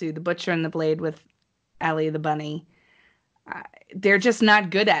to the Butcher and the Blade with Allie the Bunny, they're just not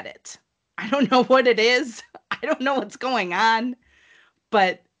good at it. I don't know what it is. I don't know what's going on,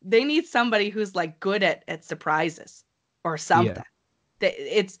 but they need somebody who's like good at surprises or something. Yeah.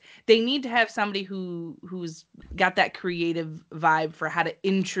 They need to have somebody who's got that creative vibe for how to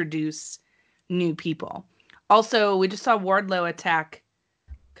introduce new people. Also, we just saw Wardlow attack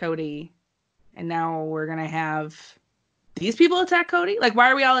Cody, and now we're gonna have these people attack Cody. Like, why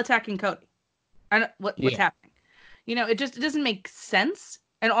are we all attacking Cody? What's happening? You know, it doesn't make sense.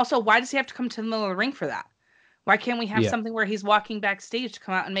 And also, why does he have to come to the middle of the ring for that? Why can't we have something where he's walking backstage to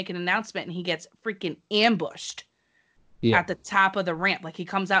come out and make an announcement and he gets freaking ambushed at the top of the ramp? Like, he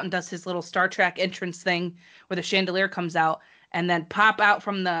comes out and does his little Star Trek entrance thing where the chandelier comes out, and then pop out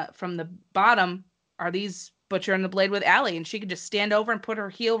from the bottom are these Butcher and the Blade with Allie, and she could just stand over and put her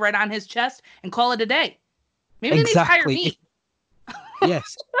heel right on his chest and call it a day. Maybe they need to hire me.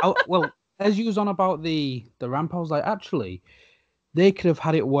 Yes. Well, as you was on about the ramp, I was like, actually, they could have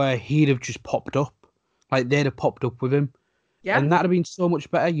had it where he'd have just popped up. Like, they'd have popped up with him. Yeah. And that'd have been so much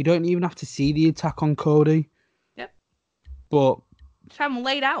better. You don't even have to see the attack on Cody. Yep. But just have him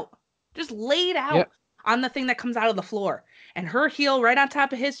laid out. Just laid out on the thing that comes out of the floor. And her heel right on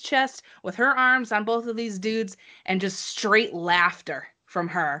top of his chest with her arms on both of these dudes, and just straight laughter from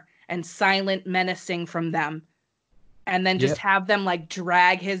her and silent menacing from them. And then just have them like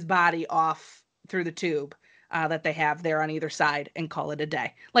drag his body off through the tube that they have there on either side and call it a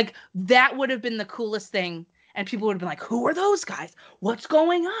day. Like, that would have been the coolest thing. And people would have been like, who are those guys? What's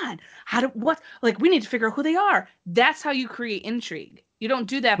going on? We need to figure out who they are. That's how you create intrigue. You don't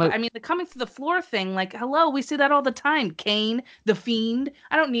do that. But I mean, the coming through the floor thing, like, hello, we see that all the time. Kane, The Fiend.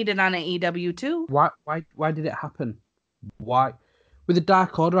 I don't need it on AEW too. Why did it happen? Why? With the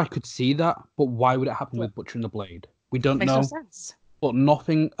Dark Order, I could see that. But why would it happen with Butcher and the Blade? We don't know. Makes no sense. But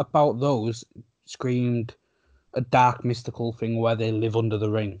nothing about those screamed a dark, mystical thing where they live under the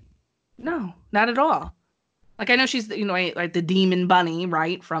ring. No, not at all. Like, I know she's, like the demon bunny,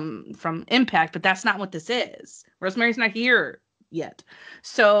 right, from Impact, but that's not what this is. Rosemary's not here yet.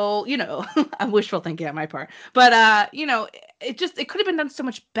 So, I'm wishful thinking on my part. But, it could have been done so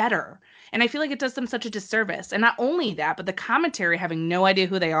much better. And I feel like it does them such a disservice. And not only that, but the commentary having no idea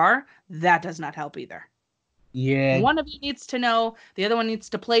who they are, that does not help either. Yeah. One of you needs to know, the other one needs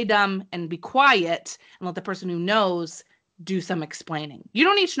to play dumb and be quiet and let the person who knows do some explaining. You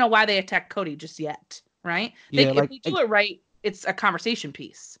don't need to know why they attacked Cody just yet, right? Yeah, If they do it right, it's a conversation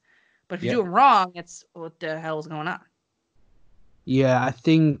piece. But if you yeah. do it wrong, it's what the hell is going on? Yeah, I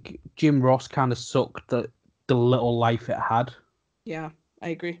think Jim Ross kind of sucked the little life it had. Yeah, I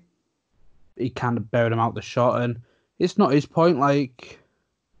agree. He kind of buried him out the shot, and it's not his point. Like,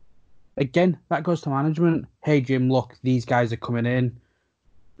 again, that goes to management. Hey, Jim, look, these guys are coming in.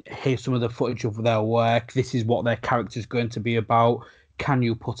 Here's some of the footage of their work. This is what their character's going to be about. Can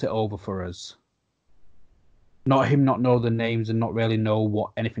you put it over for us? Not him not know the names and not really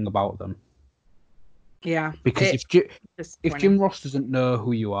know anything about them. Yeah. Because if Jim Ross doesn't know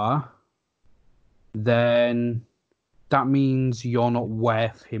who you are, then that means you're not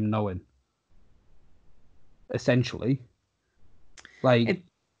worth him knowing. Essentially. Like,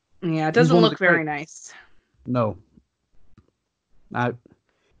 it doesn't look very nice. No. Now,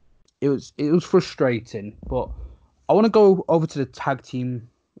 it was frustrating, but I want to go over to the tag team.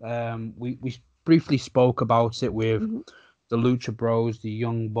 We briefly spoke about it with the Lucha Bros, the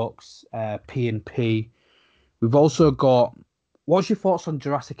Young Bucks, P&P. We've also got. What's your thoughts on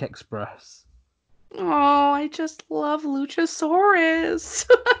Jurassic Express? Oh, I just love Luchasaurus.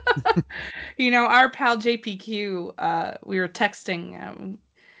 Our pal JPQ, we were texting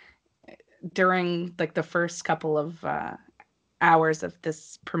during like the first couple of hours of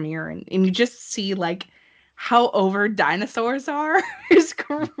this premiere, and you just see like how over dinosaurs are. It's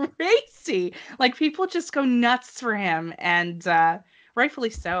crazy. Like, people just go nuts for him, and rightfully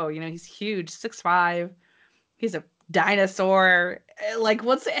so. He's huge, 6'5". He's a dinosaur. Like,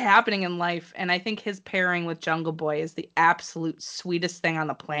 what's happening in life? And I think his pairing with Jungle Boy is the absolute sweetest thing on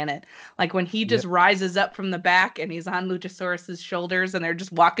the planet. Like, when he just rises up from the back and he's on Luchasaurus's shoulders and they're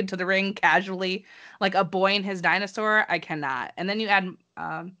just walking to the ring casually, like a boy and his dinosaur, I cannot. And then you add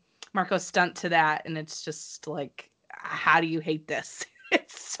Marco Stunt to that, and it's just like, how do you hate this?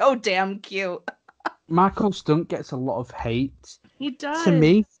 It's so damn cute. Marco Stunt gets a lot of hate. He does. To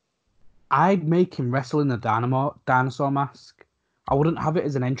me, I'd make him wrestle in the dinosaur mask. I wouldn't have it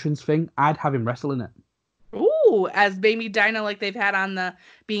as an entrance thing. I'd have him wrestle in it. Ooh, as Baby Dino, like they've had on the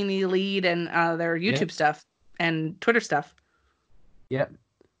Being the Lead and their YouTube stuff and Twitter stuff. Yep.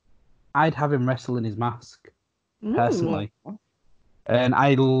 I'd have him wrestle in his mask, personally. And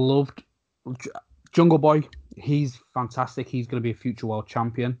I loved Jungle Boy. He's fantastic. He's going to be a future world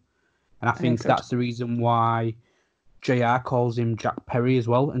champion. And I think that's the reason why JR calls him Jack Perry as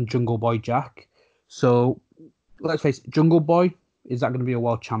well, and Jungle Boy Jack. So, let's face it, Jungle Boy, is that going to be a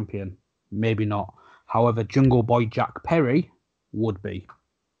world champion? Maybe not. However, Jungle Boy Jack Perry would be.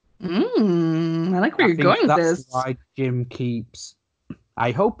 I like where you're going with this. That's why Jim keeps...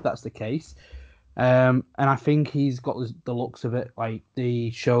 I hope that's the case. And I think he's got the looks of it. Like, they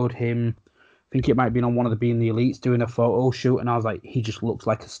showed him, I think it might have been on one of the Being the Elites, doing a photo shoot, and I was like, he just looks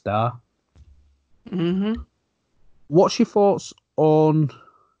like a star. What's your thoughts on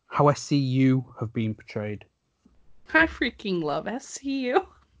how SCU have been portrayed? I freaking love SCU.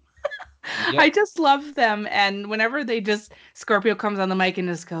 I just love them. And whenever Scorpio comes on the mic and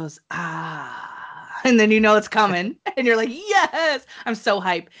just goes, and then it's coming. And you're like, yes! I'm so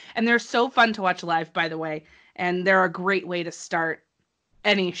hyped. And they're so fun to watch live, by the way. And they're a great way to start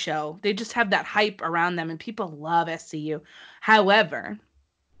any show. They just have that hype around them, and people love SCU. However,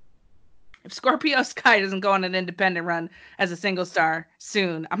 if Scorpio Sky doesn't go on an independent run as a single star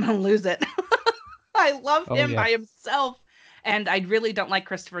soon, I'm going to lose it. I love him by himself. And I really don't like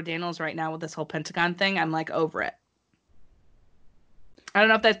Christopher Daniels right now with this whole Pentagon thing. I'm like over it. I don't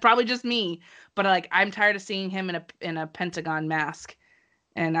know if that's probably just me, but like, I'm tired of seeing him in a Pentagon mask.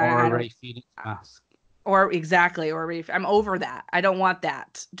 And a Ray Phoenix mask. I'm over that. I don't want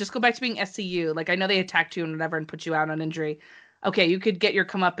that. Just go back to being SCU. Like, I know they attacked you and whatever and put you out on injury. Okay, you could get your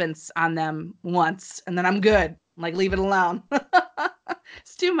comeuppance on them once, and then I'm good. Like, leave it alone.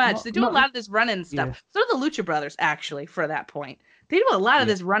 It's too much. They do a lot of this run-in stuff. Yeah. So do the Lucha Brothers, actually, for that point. They do a lot of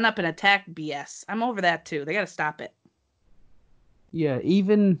this run-up and attack BS. I'm over that, too. They got to stop it. Yeah,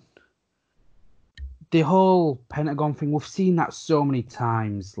 even the whole Pentagon thing, we've seen that so many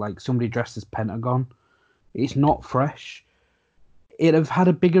times. Like, somebody dressed as Pentagon. It's not fresh. it'd have had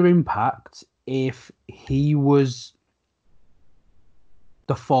a bigger impact if he was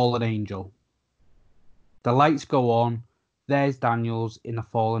the fallen angel. The lights go on. There's Daniels in a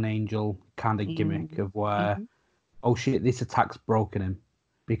fallen angel kind of gimmick of where, oh shit, this attack's broken him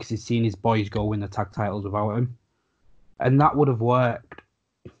because he's seen his boys go win the tag titles without him. And that would have worked.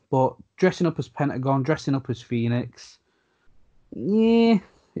 But dressing up as Pentagon, dressing up as Phoenix, I'm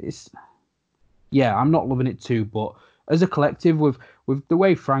not loving it too. But as a collective, with the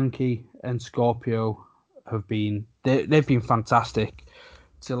way Frankie and Scorpio have been, they've been fantastic.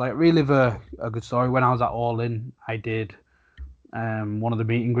 To like relive a good story, when I was at All In, I did one of the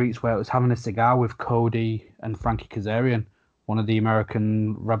meet and greets where it was having a cigar with Cody and Frankie Kazarian, one of the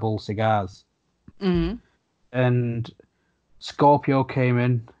American Rebel cigars. Mm-hmm. And Scorpio came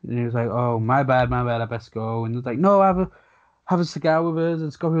in and he was like, "Oh, my bad, I best go." And he was like, "No, have a cigar with us."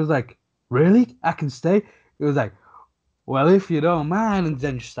 And Scorpio was like, "Really? I can stay?" He was like, "Well, if you don't mind." And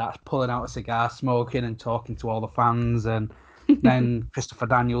then just starts pulling out a cigar, smoking and talking to all the fans. And then Christopher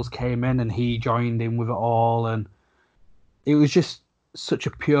Daniels came in and he joined in with it all. And it was just such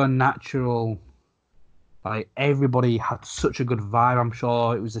a pure, natural, like everybody had such a good vibe. I'm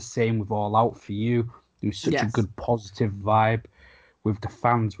sure it was the same with All Out for you. It was such a good, positive vibe with the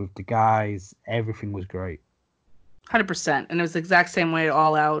fans, with the guys. Everything was great. 100%, and it was the exact same way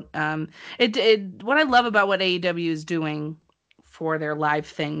All Out. What I love about what AEW is doing for their live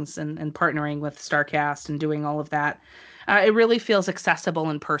things and partnering with StarCast and doing all of that, it really feels accessible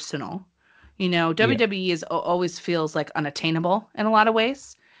and personal. WWE always feels like unattainable in a lot of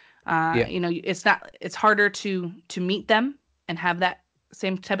ways. It's harder to meet them and have that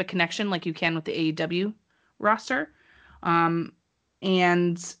same type of connection like you can with the AEW roster. And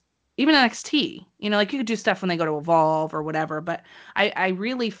even NXT, like you could do stuff when they go to Evolve or whatever, but I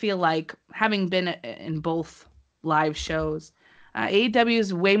really feel like having been in both live shows, AEW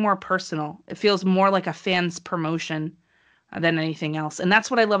is way more personal. It feels more like a fan's promotion than anything else. And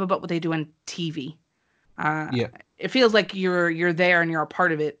that's what I love about what they do on TV. It feels like you're there and you're a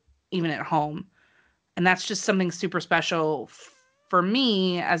part of it, even at home. And that's just something super special for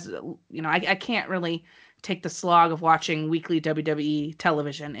me. As I can't really take the slog of watching weekly WWE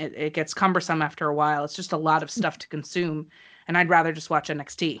television. It gets cumbersome after a while. It's just a lot of stuff to consume, and I'd rather just watch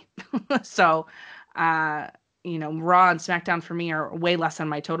NXT. So, Raw and SmackDown for me are way less on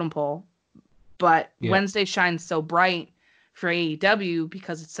my totem pole. But Wednesday shines so bright for AEW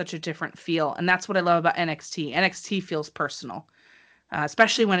because it's such a different feel, and that's what I love about NXT. NXT feels personal.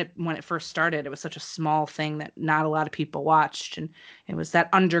 Especially when it first started, it was such a small thing that not a lot of people watched, and it was that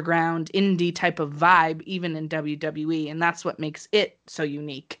underground indie type of vibe even in WWE, and that's what makes it so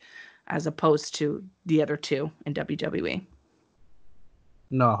unique as opposed to the other two in WWE.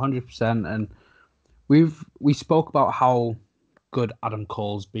 No, 100%. And we spoke about how good Adam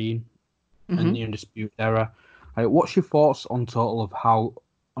Cole's been in the Undisputed Era. What's your thoughts on total of how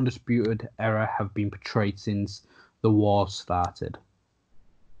Undisputed Era have been portrayed since the war started?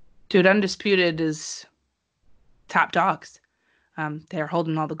 Dude, Undisputed is top dogs. They're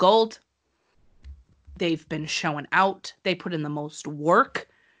holding all the gold. They've been showing out. They put in the most work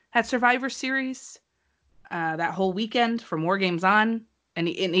at Survivor Series. That whole weekend from War Games on, and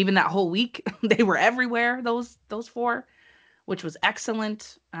even that whole week, they were everywhere. Those four, which was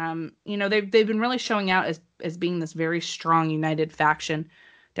excellent. They've been really showing out as being this very strong, united faction.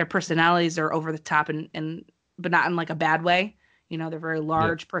 Their personalities are over the top, but not in like a bad way. They're very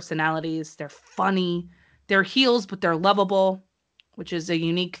large personalities. They're funny. They're heels, but they're lovable, which is a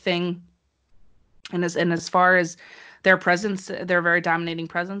unique thing. And as far as their presence, they're a very dominating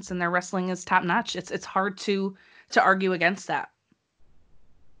presence, and their wrestling is top notch. It's hard to argue against that.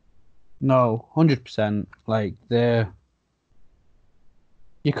 No, 100%. Like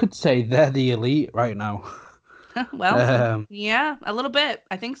you could say they're the elite right now. Well, yeah, a little bit.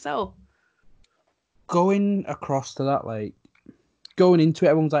 I think so. Going across to that, like going into it,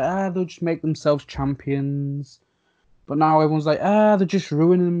 everyone's like, they'll just make themselves champions. But now everyone's like, they're just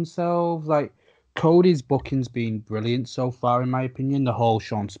ruining themselves. Like, Cody's booking's been brilliant so far, in my opinion. The whole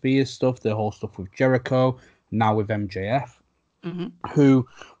Sean Spears stuff, the whole stuff with Jericho, now with MJF, who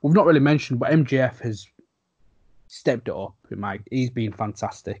we've not really mentioned, but MJF has stepped it up. He's been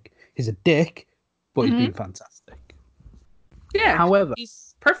fantastic. He's a dick, but he's been fantastic. Yeah, however,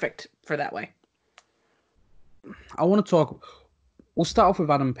 he's perfect for that way. I want to talk. We'll start off with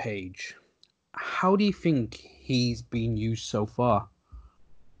Adam Page. How do you think he's been used so far?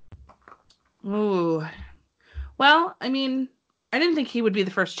 Ooh. Well, I mean, I didn't think he would be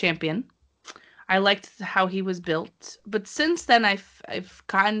the first champion. I liked how he was built, but since then I've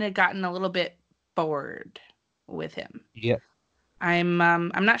kind of gotten a little bit bored with him. Yeah. I'm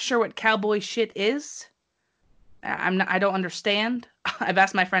not sure what cowboy shit is. I don't understand. I've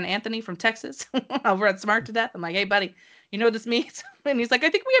asked my friend Anthony from Texas over at Smart to Death. I'm like, hey buddy, you know what this means? And he's like, I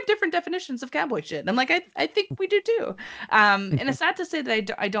think we have different definitions of cowboy shit. And I'm like, I think we do too. And it's not to say that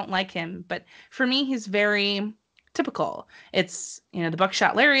I don't like him, but for me, he's very typical. It's, the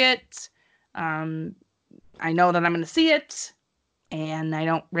buckshot lariat. Um, I know that I'm going to see it, and I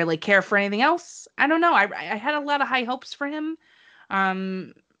don't really care for anything else. I don't know. I had a lot of high hopes for him.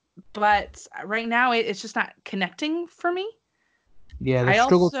 Um, but right now it's just not connecting for me. Yeah, they've I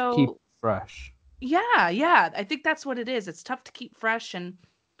struggled to keep also, it fresh. yeah, I think that's what it is. It's tough to keep fresh, and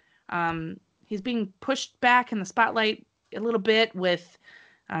he's being pushed back in the spotlight a little bit with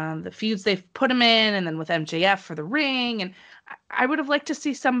the feuds they've put him in, and then with MJF for the ring. And I would have liked to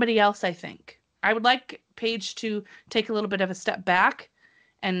see somebody else. I think I would like Paige to take a little bit of a step back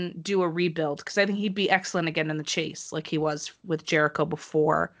and do a rebuild, because I think he'd be excellent again in the chase, like he was with Jericho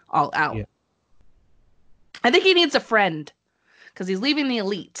before All Out. Yeah. I think he needs a friend, because he's leaving the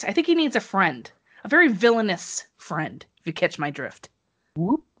Elite. I think he needs a friend, a very villainous friend, if you catch my drift.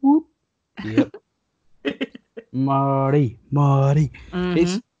 Whoop whoop. Yep. Marty. Mm-hmm.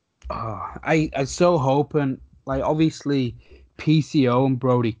 It's I so hoping, like, obviously PCO and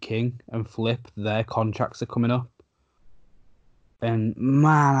Brody King and Flip, their contracts are coming up. And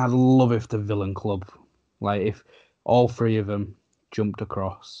man, I'd love if the Villain Club, like if all three of them jumped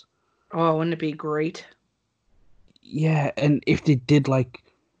across. Oh, wouldn't it be great? Yeah, and if they did, like,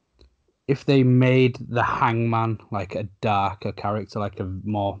 if they made the Hangman like a darker character, like a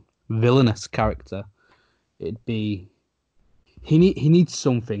more villainous character, it'd be he needs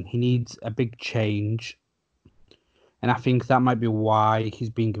something. He needs a big change. And I think that might be why he's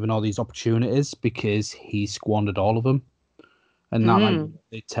been given all these opportunities, because he squandered all of them. And that might be what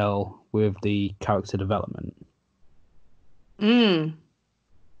they tell with the character development.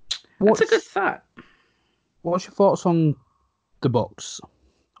 That's a good thought. What's your thoughts on the Bucks?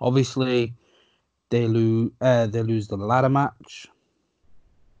 Obviously, they lose the ladder match.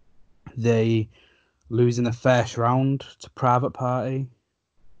 They lose in the first round to Private Party.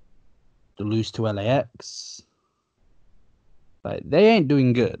 They lose to LAX. Like, they ain't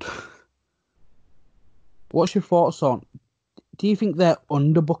doing good. What's your thoughts on? Do you think they're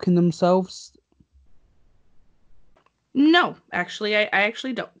underbooking themselves? No, actually, I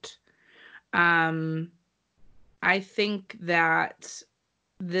actually don't. I think that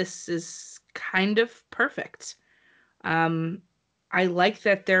this is kind of perfect. I like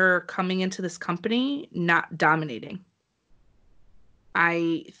that they're coming into this company not dominating.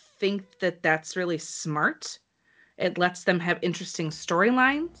 I think that that's really smart. It lets them have interesting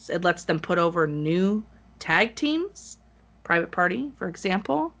storylines. It lets them put over new tag teams, Private Party, for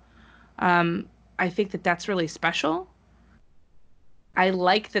example. I think that that's really special. I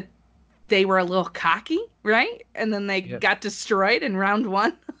like that they were a little cocky, right? And then they Yep. got destroyed in round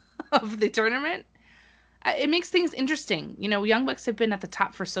one of the tournament. It makes things interesting. Young Bucks have been at the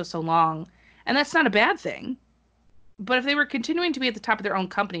top for so long, and that's not a bad thing. But if they were continuing to be at the top of their own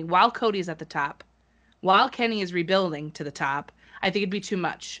company while Cody's at the top, while Kenny is rebuilding to the top, I think it'd be too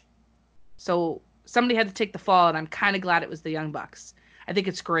much. So somebody had to take the fall, and I'm kind of glad it was the Young Bucks. I think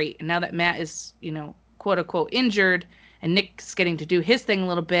it's great. And now that Matt is, quote unquote injured, and Nick's getting to do his thing a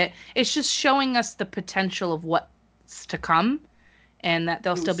little bit, it's just showing us the potential of what's to come, and that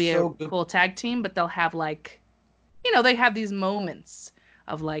they'll It still was be a so good. cool tag team, but they'll have they have these moments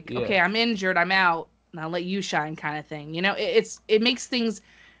of like, Yeah. okay, I'm injured, I'm out, and I'll let you shine kind of thing. It makes things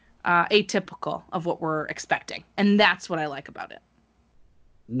atypical of what we're expecting. And that's what I like about it.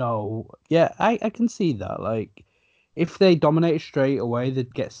 No. Yeah, I can see that. Like, if they dominated straight away,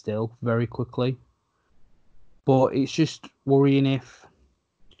 they'd get still very quickly. But it's just worrying if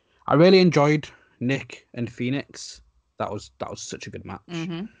I really enjoyed Nick and Phoenix. That was such a good match.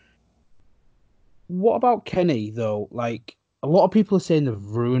 Mm-hmm. What about Kenny though? Like, a lot of people are saying they've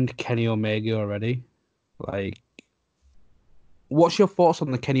ruined Kenny Omega already. Like, what's your thoughts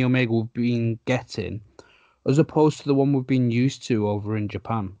on the Kenny Omega we've been getting, as opposed to the one we've been used to over in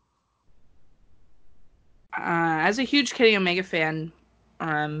Japan? As a huge Kenny Omega fan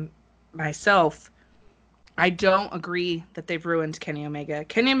myself, I don't agree that they've ruined Kenny Omega.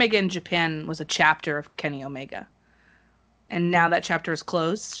 Kenny Omega in Japan was a chapter of Kenny Omega. And now that chapter is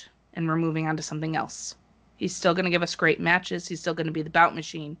closed, and we're moving on to something else. He's still going to give us great matches. He's still going to be the bout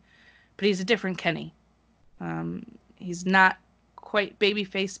machine. But he's a different Kenny. He's not quite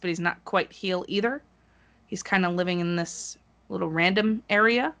babyface, but he's not quite heel either. He's kind of living in this little random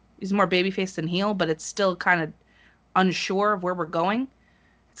area. He's more babyface than heel, but it's still kind of unsure of where we're going.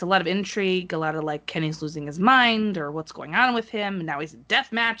 it's a lot of intrigue, a lot of like Kenny's losing his mind or what's going on with him. And now he's in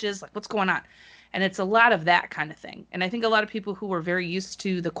death matches. Like, what's going on? And it's a lot of that kind of thing. And I think a lot of people who were very used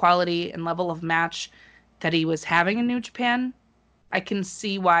to the quality and level of match that he was having in New Japan, I can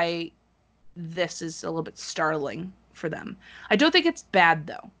see why this is a little bit startling for them. I don't think it's bad,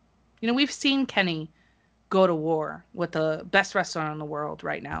 though. You know, we've seen Kenny go to war with the best wrestler in the world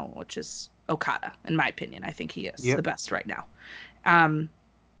right now, which is Okada, in my opinion. I think he is the best right now.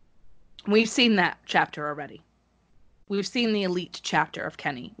 We've seen that chapter already. We've seen the elite chapter of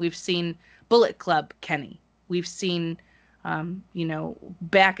Kenny. We've seen Bullet Club Kenny. We've seen,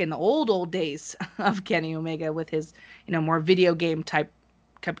 back in the old days of Kenny Omega with his, more video game type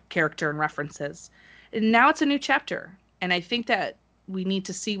character and references. And now it's a new chapter. And I think that we need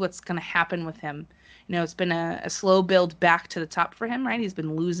to see what's going to happen with him. You know, it's been a slow build back to the top for him, right? He's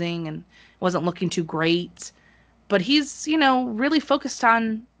been losing and wasn't looking too great. But he's, really focused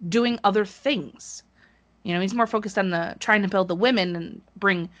on doing other things. He's more focused on trying to build the women and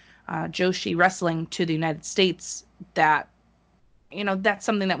bring Joshi wrestling to the United States. That's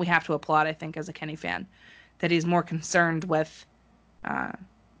something that we have to applaud, I think, as a Kenny fan, that he's more concerned with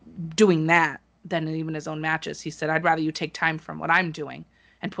doing that than even his own matches. He said, I'd rather you take time from what I'm doing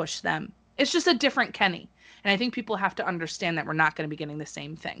and push them. It's just a different Kenny. And I think people have to understand that we're not going to be getting the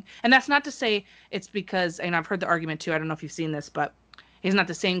same thing. And that's not to say it's because, and I've heard the argument too, I don't know if you've seen this, but he's not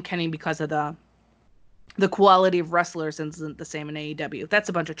the same Kenny because of the quality of wrestlers isn't the same in AEW. That's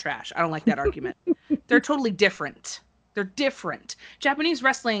a bunch of trash. I don't like that argument. They're totally different. They're different. Japanese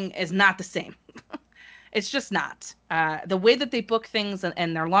wrestling is not the same. It's just not. The way that they book things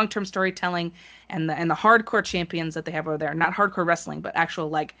and their long-term storytelling and the hardcore champions that they have over there, not hardcore wrestling, but actual,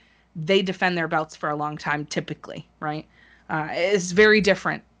 like, they defend their belts for a long time typically, right? Is very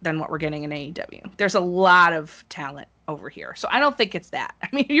different than what we're getting in AEW. There's a lot of talent over here. So I don't think it's that. I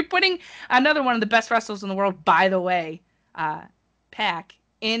mean, you're putting another one of the best wrestlers in the world, by the way, Pac,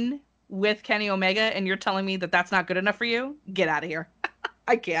 in with Kenny Omega, and you're telling me that that's not good enough for you? Get out of here.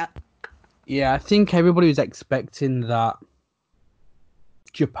 I can't. Yeah, I think everybody was expecting that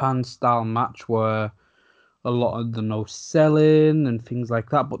Japan-style match where a lot of the no selling and things like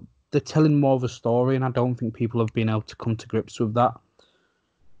that, but they're telling more of a story, and I don't think people have been able to come to grips with that.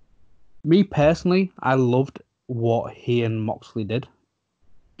 Me personally, I loved what he and Moxley did.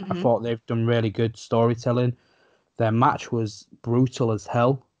 I thought they've done really good storytelling. Their match was brutal as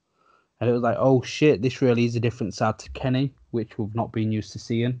hell. And it was like, oh shit, this really is a different side to Kenny, which we've not been used to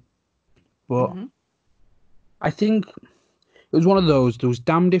seeing. But I think it was one of those, there was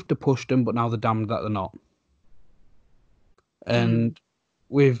damned if they pushed them, but now they're damned that they're not. And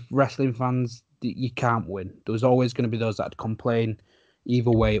with wrestling fans, you can't win. There was always going to be those that complain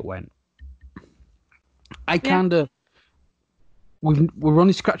either way it went. We're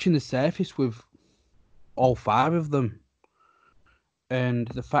only scratching the surface with all five of them. And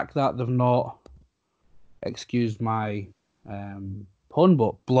the fact that they've not, excuse my pun,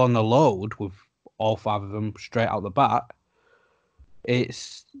 but blown the load with all five of them straight out the bat,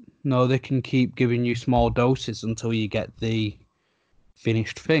 they can keep giving you small doses until you get the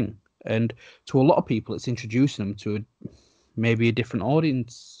finished thing. And to a lot of people, it's introducing them to maybe a different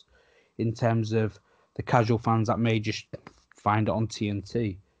audience in terms of the casual fans that may just find it on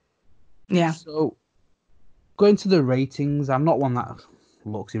TNT. Yeah. So going to the ratings, I'm not one that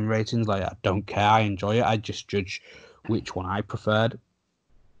looks in ratings like I don't care, I enjoy it. I just judge which one I preferred.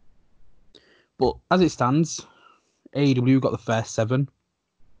 But as it stands, AEW got the first 7.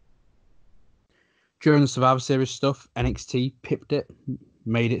 During the Survivor Series stuff, NXT pipped it,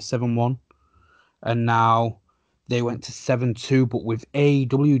 made it 7-1. And now they went to 7-2, but with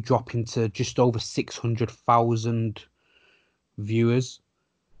AEW dropping to just over 600,000 viewers.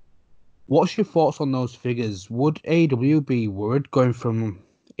 What's your thoughts on those figures? Would AEW be worried going from,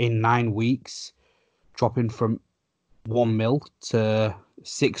 in 9 weeks, dropping from 1 mil to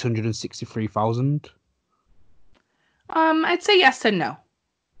 663,000? I'd say yes and no.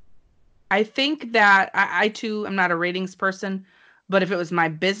 I think that I too am not a ratings person, but if it was my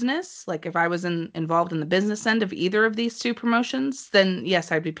business, like if I was involved in the business end of either of these two promotions, then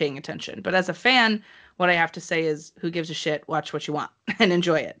yes, I'd be paying attention. But as a fan, what I have to say is, who gives a shit? Watch what you want and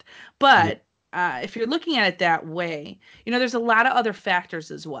enjoy it. But if you're looking at it that way, there's a lot of other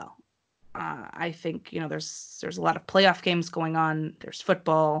factors as well. I think, there's a lot of playoff games going on. There's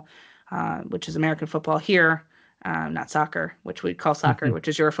football, which is American football here. Not soccer, which we call soccer, which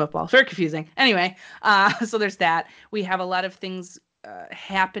is Euro football. Very confusing. Anyway, so there's that. We have a lot of things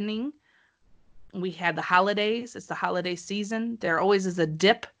happening. We had the holidays. It's the holiday season. There always is a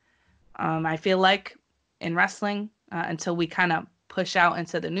dip, I feel like, in wrestling until we kind of push out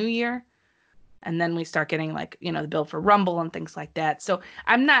into the new year. And then we start getting like, the bill for Rumble and things like that. So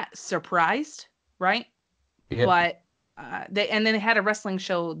I'm not surprised, right? Yeah. But then they had a wrestling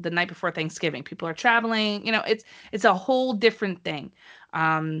show the night before Thanksgiving. People are traveling, it's a whole different thing.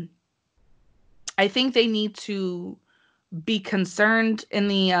 I think they need to be concerned in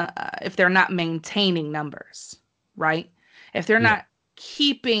the if they're not maintaining numbers, right? If they're not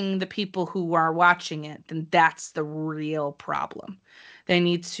keeping the people who are watching it, then that's the real problem. They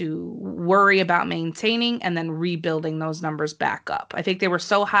need to worry about maintaining and then rebuilding those numbers back up. I think they were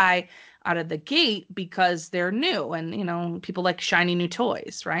so high out of the gate because they're new and, people like shiny new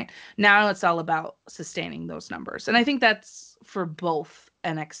toys, right? Now it's all about sustaining those numbers. And I think that's for both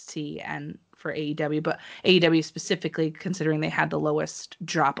NXT and for AEW, but AEW specifically considering they had the lowest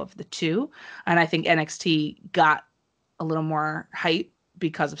drop of the two. And I think NXT got a little more hype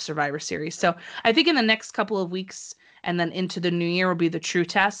because of Survivor Series. So I think in the next couple of weeks and then into the new year will be the true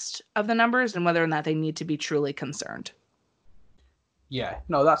test of the numbers and whether or not they need to be truly concerned. Yeah,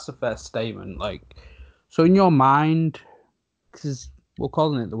 no, that's a fair statement. Like, so in your mind, because we're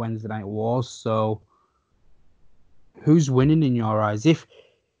calling it the Wednesday Night Wars, so who's winning in your eyes?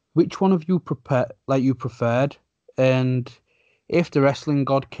 Which one of you preferred, and if the wrestling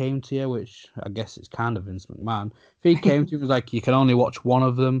god came to you, which I guess it's kind of Vince McMahon, if he came to you and was like, you can only watch one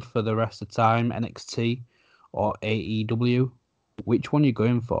of them for the rest of the time, NXT or AEW, which one are you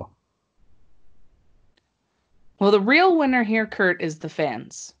going for? Well, the real winner here, Kurt, is the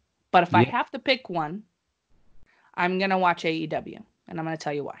fans. But if I have to pick one, I'm going to watch AEW. And I'm going to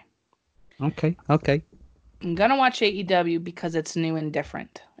tell you why. Okay. I'm going to watch AEW because it's new and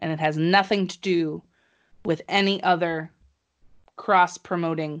different. And it has nothing to do with any other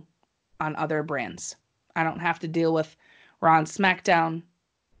cross-promoting on other brands. I don't have to deal with Raw and SmackDown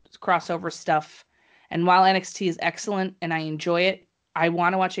crossover stuff. And while NXT is excellent and I enjoy it, I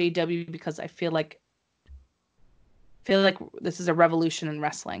want to watch AEW because I feel like this is a revolution in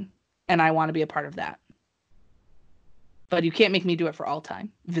wrestling, and I want to be a part of that. But you can't make me do it for all time.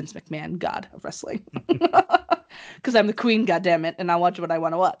 Vince McMahon, god of wrestling. Because I'm the queen, goddammit, and I watch what I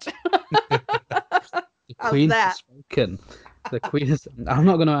want to watch. The queen has spoken. The queen has... I'm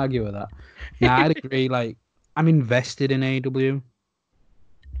not going to argue with that. Nah, I'd agree. Like, I'm invested in AEW.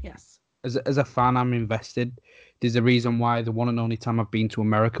 Yes. As a fan, I'm invested. There's a reason why the one and only time I've been to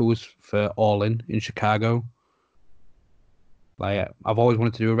America was for All In Chicago. Like, I've always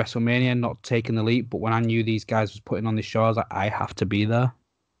wanted to do a WrestleMania, not taking the leap, but when I knew these guys was putting on this show, I was like, I have to be there.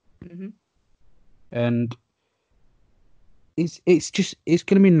 Mm-hmm. And it's going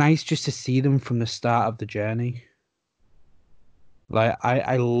to be nice just to see them from the start of the journey. Like,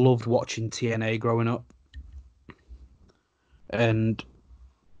 I loved watching TNA growing up. And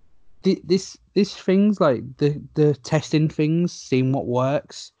this things, like, the testing things, seeing what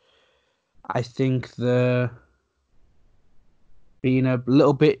works, I think the... being a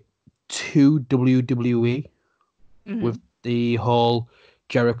little bit too WWE with the whole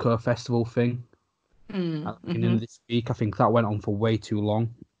Jericho Festival thing. In this week, I think that went on for way too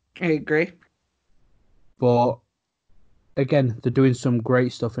long. I agree. But again, they're doing some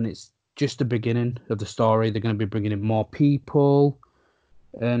great stuff, and it's just the beginning of the story. They're going to be bringing in more people,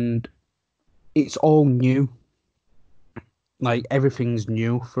 and it's all new. Like, everything's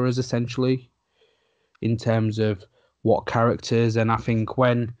new for us, essentially, in terms of what characters. And I think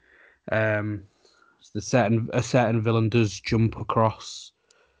when a certain villain does jump across,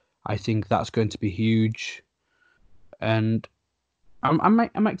 I think that's going to be huge. And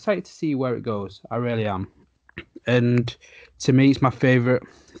I'm excited to see where it goes. I really am. And to me, it's my favorite.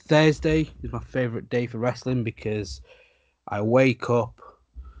 Thursday is my favorite day for wrestling because I wake up,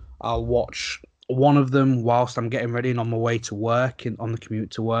 I'll watch one of them whilst I'm getting ready and on my way to work and on the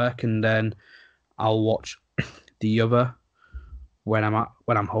commute to work, and then I'll watch the other when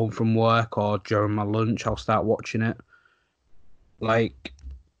I'm home from work or during my lunch. I'll start watching it. Like,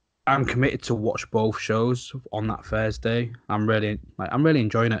 I'm committed to watch both shows on that Thursday. I'm really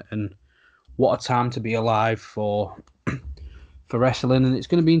enjoying it, and what a time to be alive for wrestling. And it's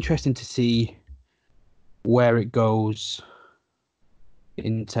going to be interesting to see where it goes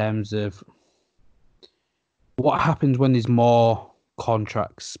in terms of what happens when there's more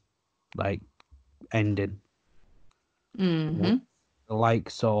contracts like ending. Mm-hmm. The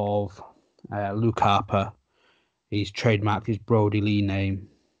likes of Luke Harper, he's trademarked his Brody Lee name.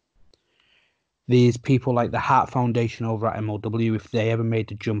 There's people like the Hart Foundation over at MLW. If they ever made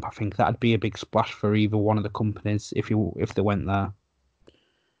the jump, I think that'd be a big splash for either one of the companies if they went there.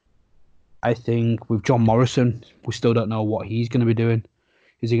 I think with John Morrison, we still don't know what he's going to be doing.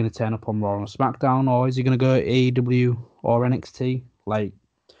 Is he going to turn up on Raw or SmackDown, or is he going to go AEW or NXT? Like,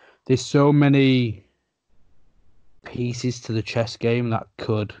 there's so many pieces to the chess game that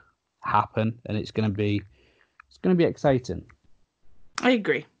could happen, and it's going to be exciting. I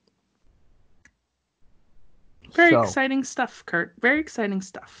agree. Very exciting stuff, Kurt. Very exciting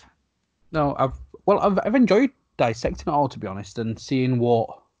stuff. No, I've enjoyed dissecting it all, to be honest, and seeing what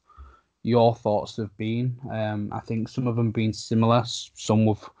your thoughts have been. I think some of them have been similar. Some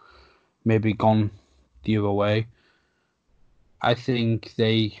have maybe gone the other way. I think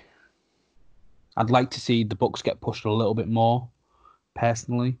I'd like to see the Bucks get pushed a little bit more,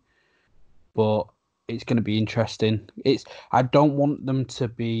 personally, but it's going to be interesting. I don't want them to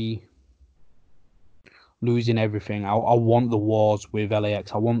be losing everything. I want the wars with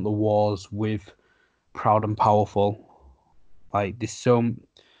LAX. I want the wars with Proud and Powerful. Like, their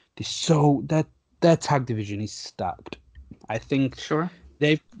tag division is stacked. I think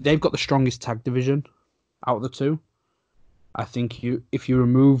they've got the strongest tag division out of the two. I think if you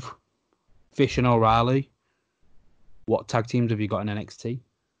remove Fish and O'Reilly, what tag teams have you got in NXT?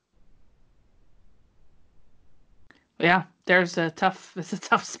 Yeah, it's a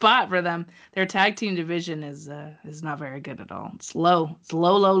tough spot for them. Their tag team division is not very good at all. It's low. It's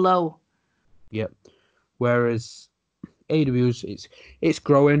low. Yep. Whereas AEW's it's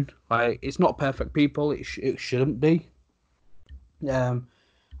growing. Like, it's not perfect, people. It shouldn't be.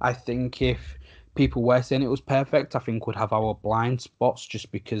 I think if people were saying it was perfect, I think we'd have our blind spots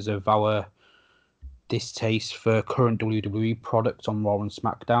just because of our distaste for current WWE products on Raw and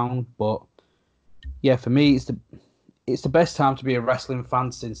SmackDown. But yeah, for me, it's the best time to be a wrestling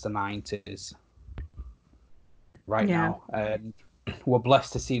fan since the 90s. Right now, and we're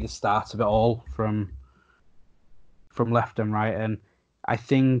blessed to see the start of it all from left and right. And I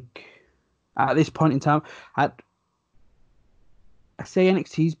think at this point in time, I say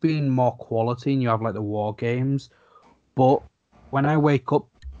NXT's been more quality, and you have like the War Games, but when I wake up,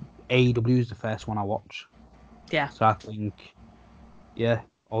 AEW is the first one I watch. Yeah. So I think,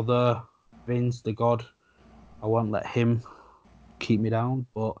 although Vince, the God, I won't let him keep me down,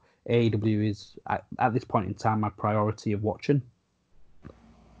 but AEW is at this point in time my priority of watching.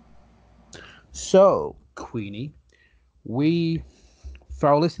 So, Queenie, for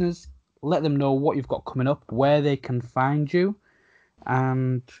our listeners, let them know what you've got coming up, where they can find you,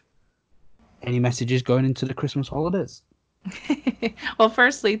 and any messages going into the Christmas holidays. Well,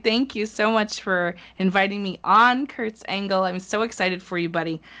 firstly, thank you so much for inviting me on Kurt's Angle. I'm so excited for you,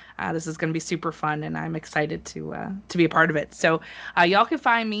 buddy. This is going to be super fun, and I'm excited to be a part of it. So y'all can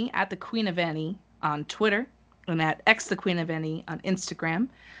find me at the Queen of Any on Twitter and at X the Queen of Any on Instagram.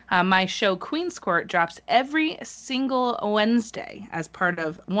 My show Queen's Court drops every single Wednesday as part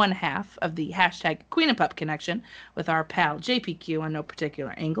of one half of the hashtag Queen and Pup Connection with our pal JPQ on no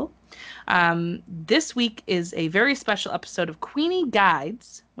particular angle. This week is a very special episode of Queenie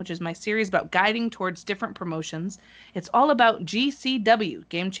Guides, which is my series about guiding towards different promotions. It's all about GCW,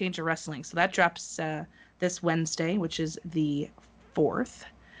 Game Changer Wrestling. So that drops this Wednesday, which is the 4th.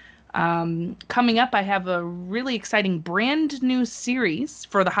 Coming up, I have a really exciting brand new series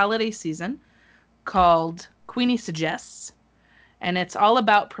for the holiday season called Queenie Suggests. And it's all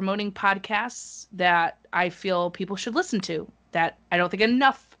about promoting podcasts that I feel people should listen to, that I don't think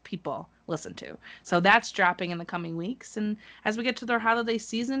enough people listen to. So that's dropping in the coming weeks. And as we get to the holiday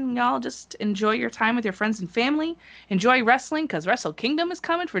season, y'all just enjoy your time with your friends and family. Enjoy wrestling, because Wrestle Kingdom is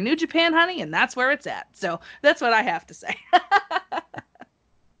coming for New Japan, honey, and that's where it's at. So that's what I have to say.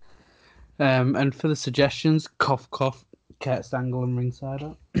 And for the suggestions, cough, Kurt Stangle and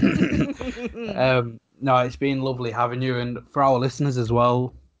Ringsider. No, it's been lovely having you. And for our listeners as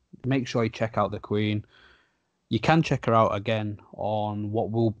well, make sure you check out the Queen. You can check her out again on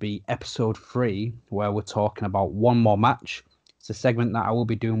what will be episode 3, where we're talking about one more match. It's a segment that I will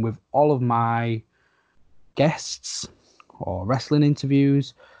be doing with all of my guests or wrestling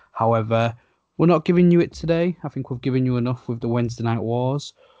interviews. However, we're not giving you it today. I think we've given you enough with the Wednesday Night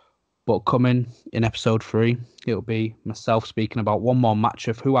Wars. But coming in episode 3, it'll be myself speaking about one more match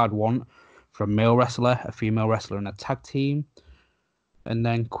of who I'd want for a male wrestler, a female wrestler, and a tag team. And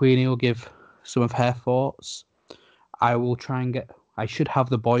then Queenie will give some of her thoughts. I should have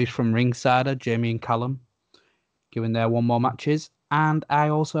the boys from Ringsider, Jamie and Callum, giving their one more matches. And I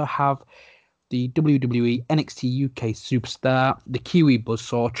also have the WWE NXT UK superstar, the Kiwi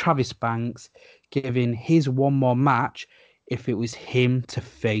buzzsaw, Travis Banks, giving his one more match if it was him to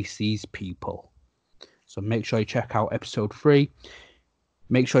face these people. So make sure you check out episode 3.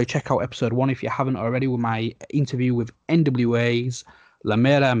 Make sure you check out episode 1 if you haven't already, with my interview with NWA's La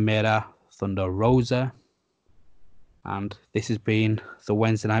Mera Mera Thunder Rosa. And this has been the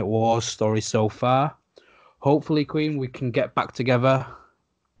Wednesday Night Wars story so far. Hopefully, Queen, we can get back together,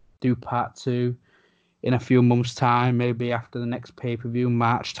 do part 2 in a few months' time, maybe after the next pay-per-view,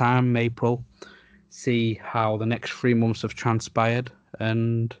 March time, April. See how the next 3 months have transpired.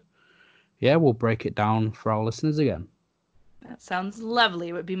 And yeah, we'll break it down for our listeners again. That sounds lovely.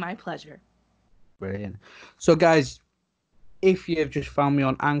 It would be my pleasure. Brilliant. So, guys, if you've just found me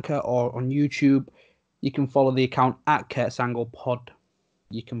on Anchor or on YouTube, you can follow the account at Kurt's Angle Pod.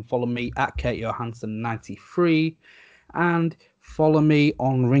 You can follow me at Kurt Johansson 93 and follow me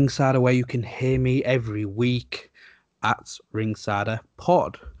on Ringsider, where you can hear me every week at Ringsider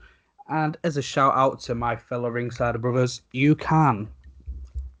Pod. And as a shout out to my fellow Ringsider brothers, you can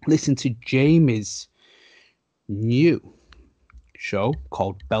listen to Jamie's new show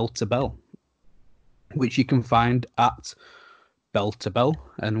called Bell to Bell, which you can find at Bell to Bell.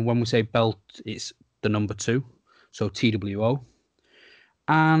 And when we say belt, it's the number 2, so TWO.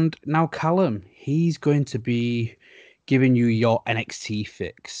 And now Callum, he's going to be giving you your NXT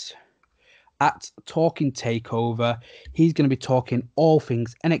fix. At Talking Takeover, he's going to be talking all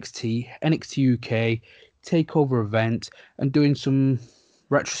things NXT, NXT UK, Takeover event, and doing some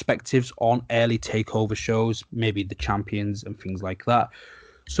retrospectives on early Takeover shows, maybe the champions and things like that.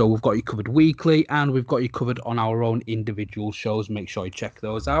 So we've got you covered weekly, and we've got you covered on our own individual shows. Make sure you check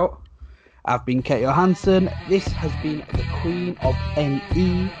those out. I've been Kurt Johansson. This has been the Queen of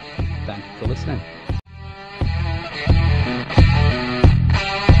NE. Thank you for listening.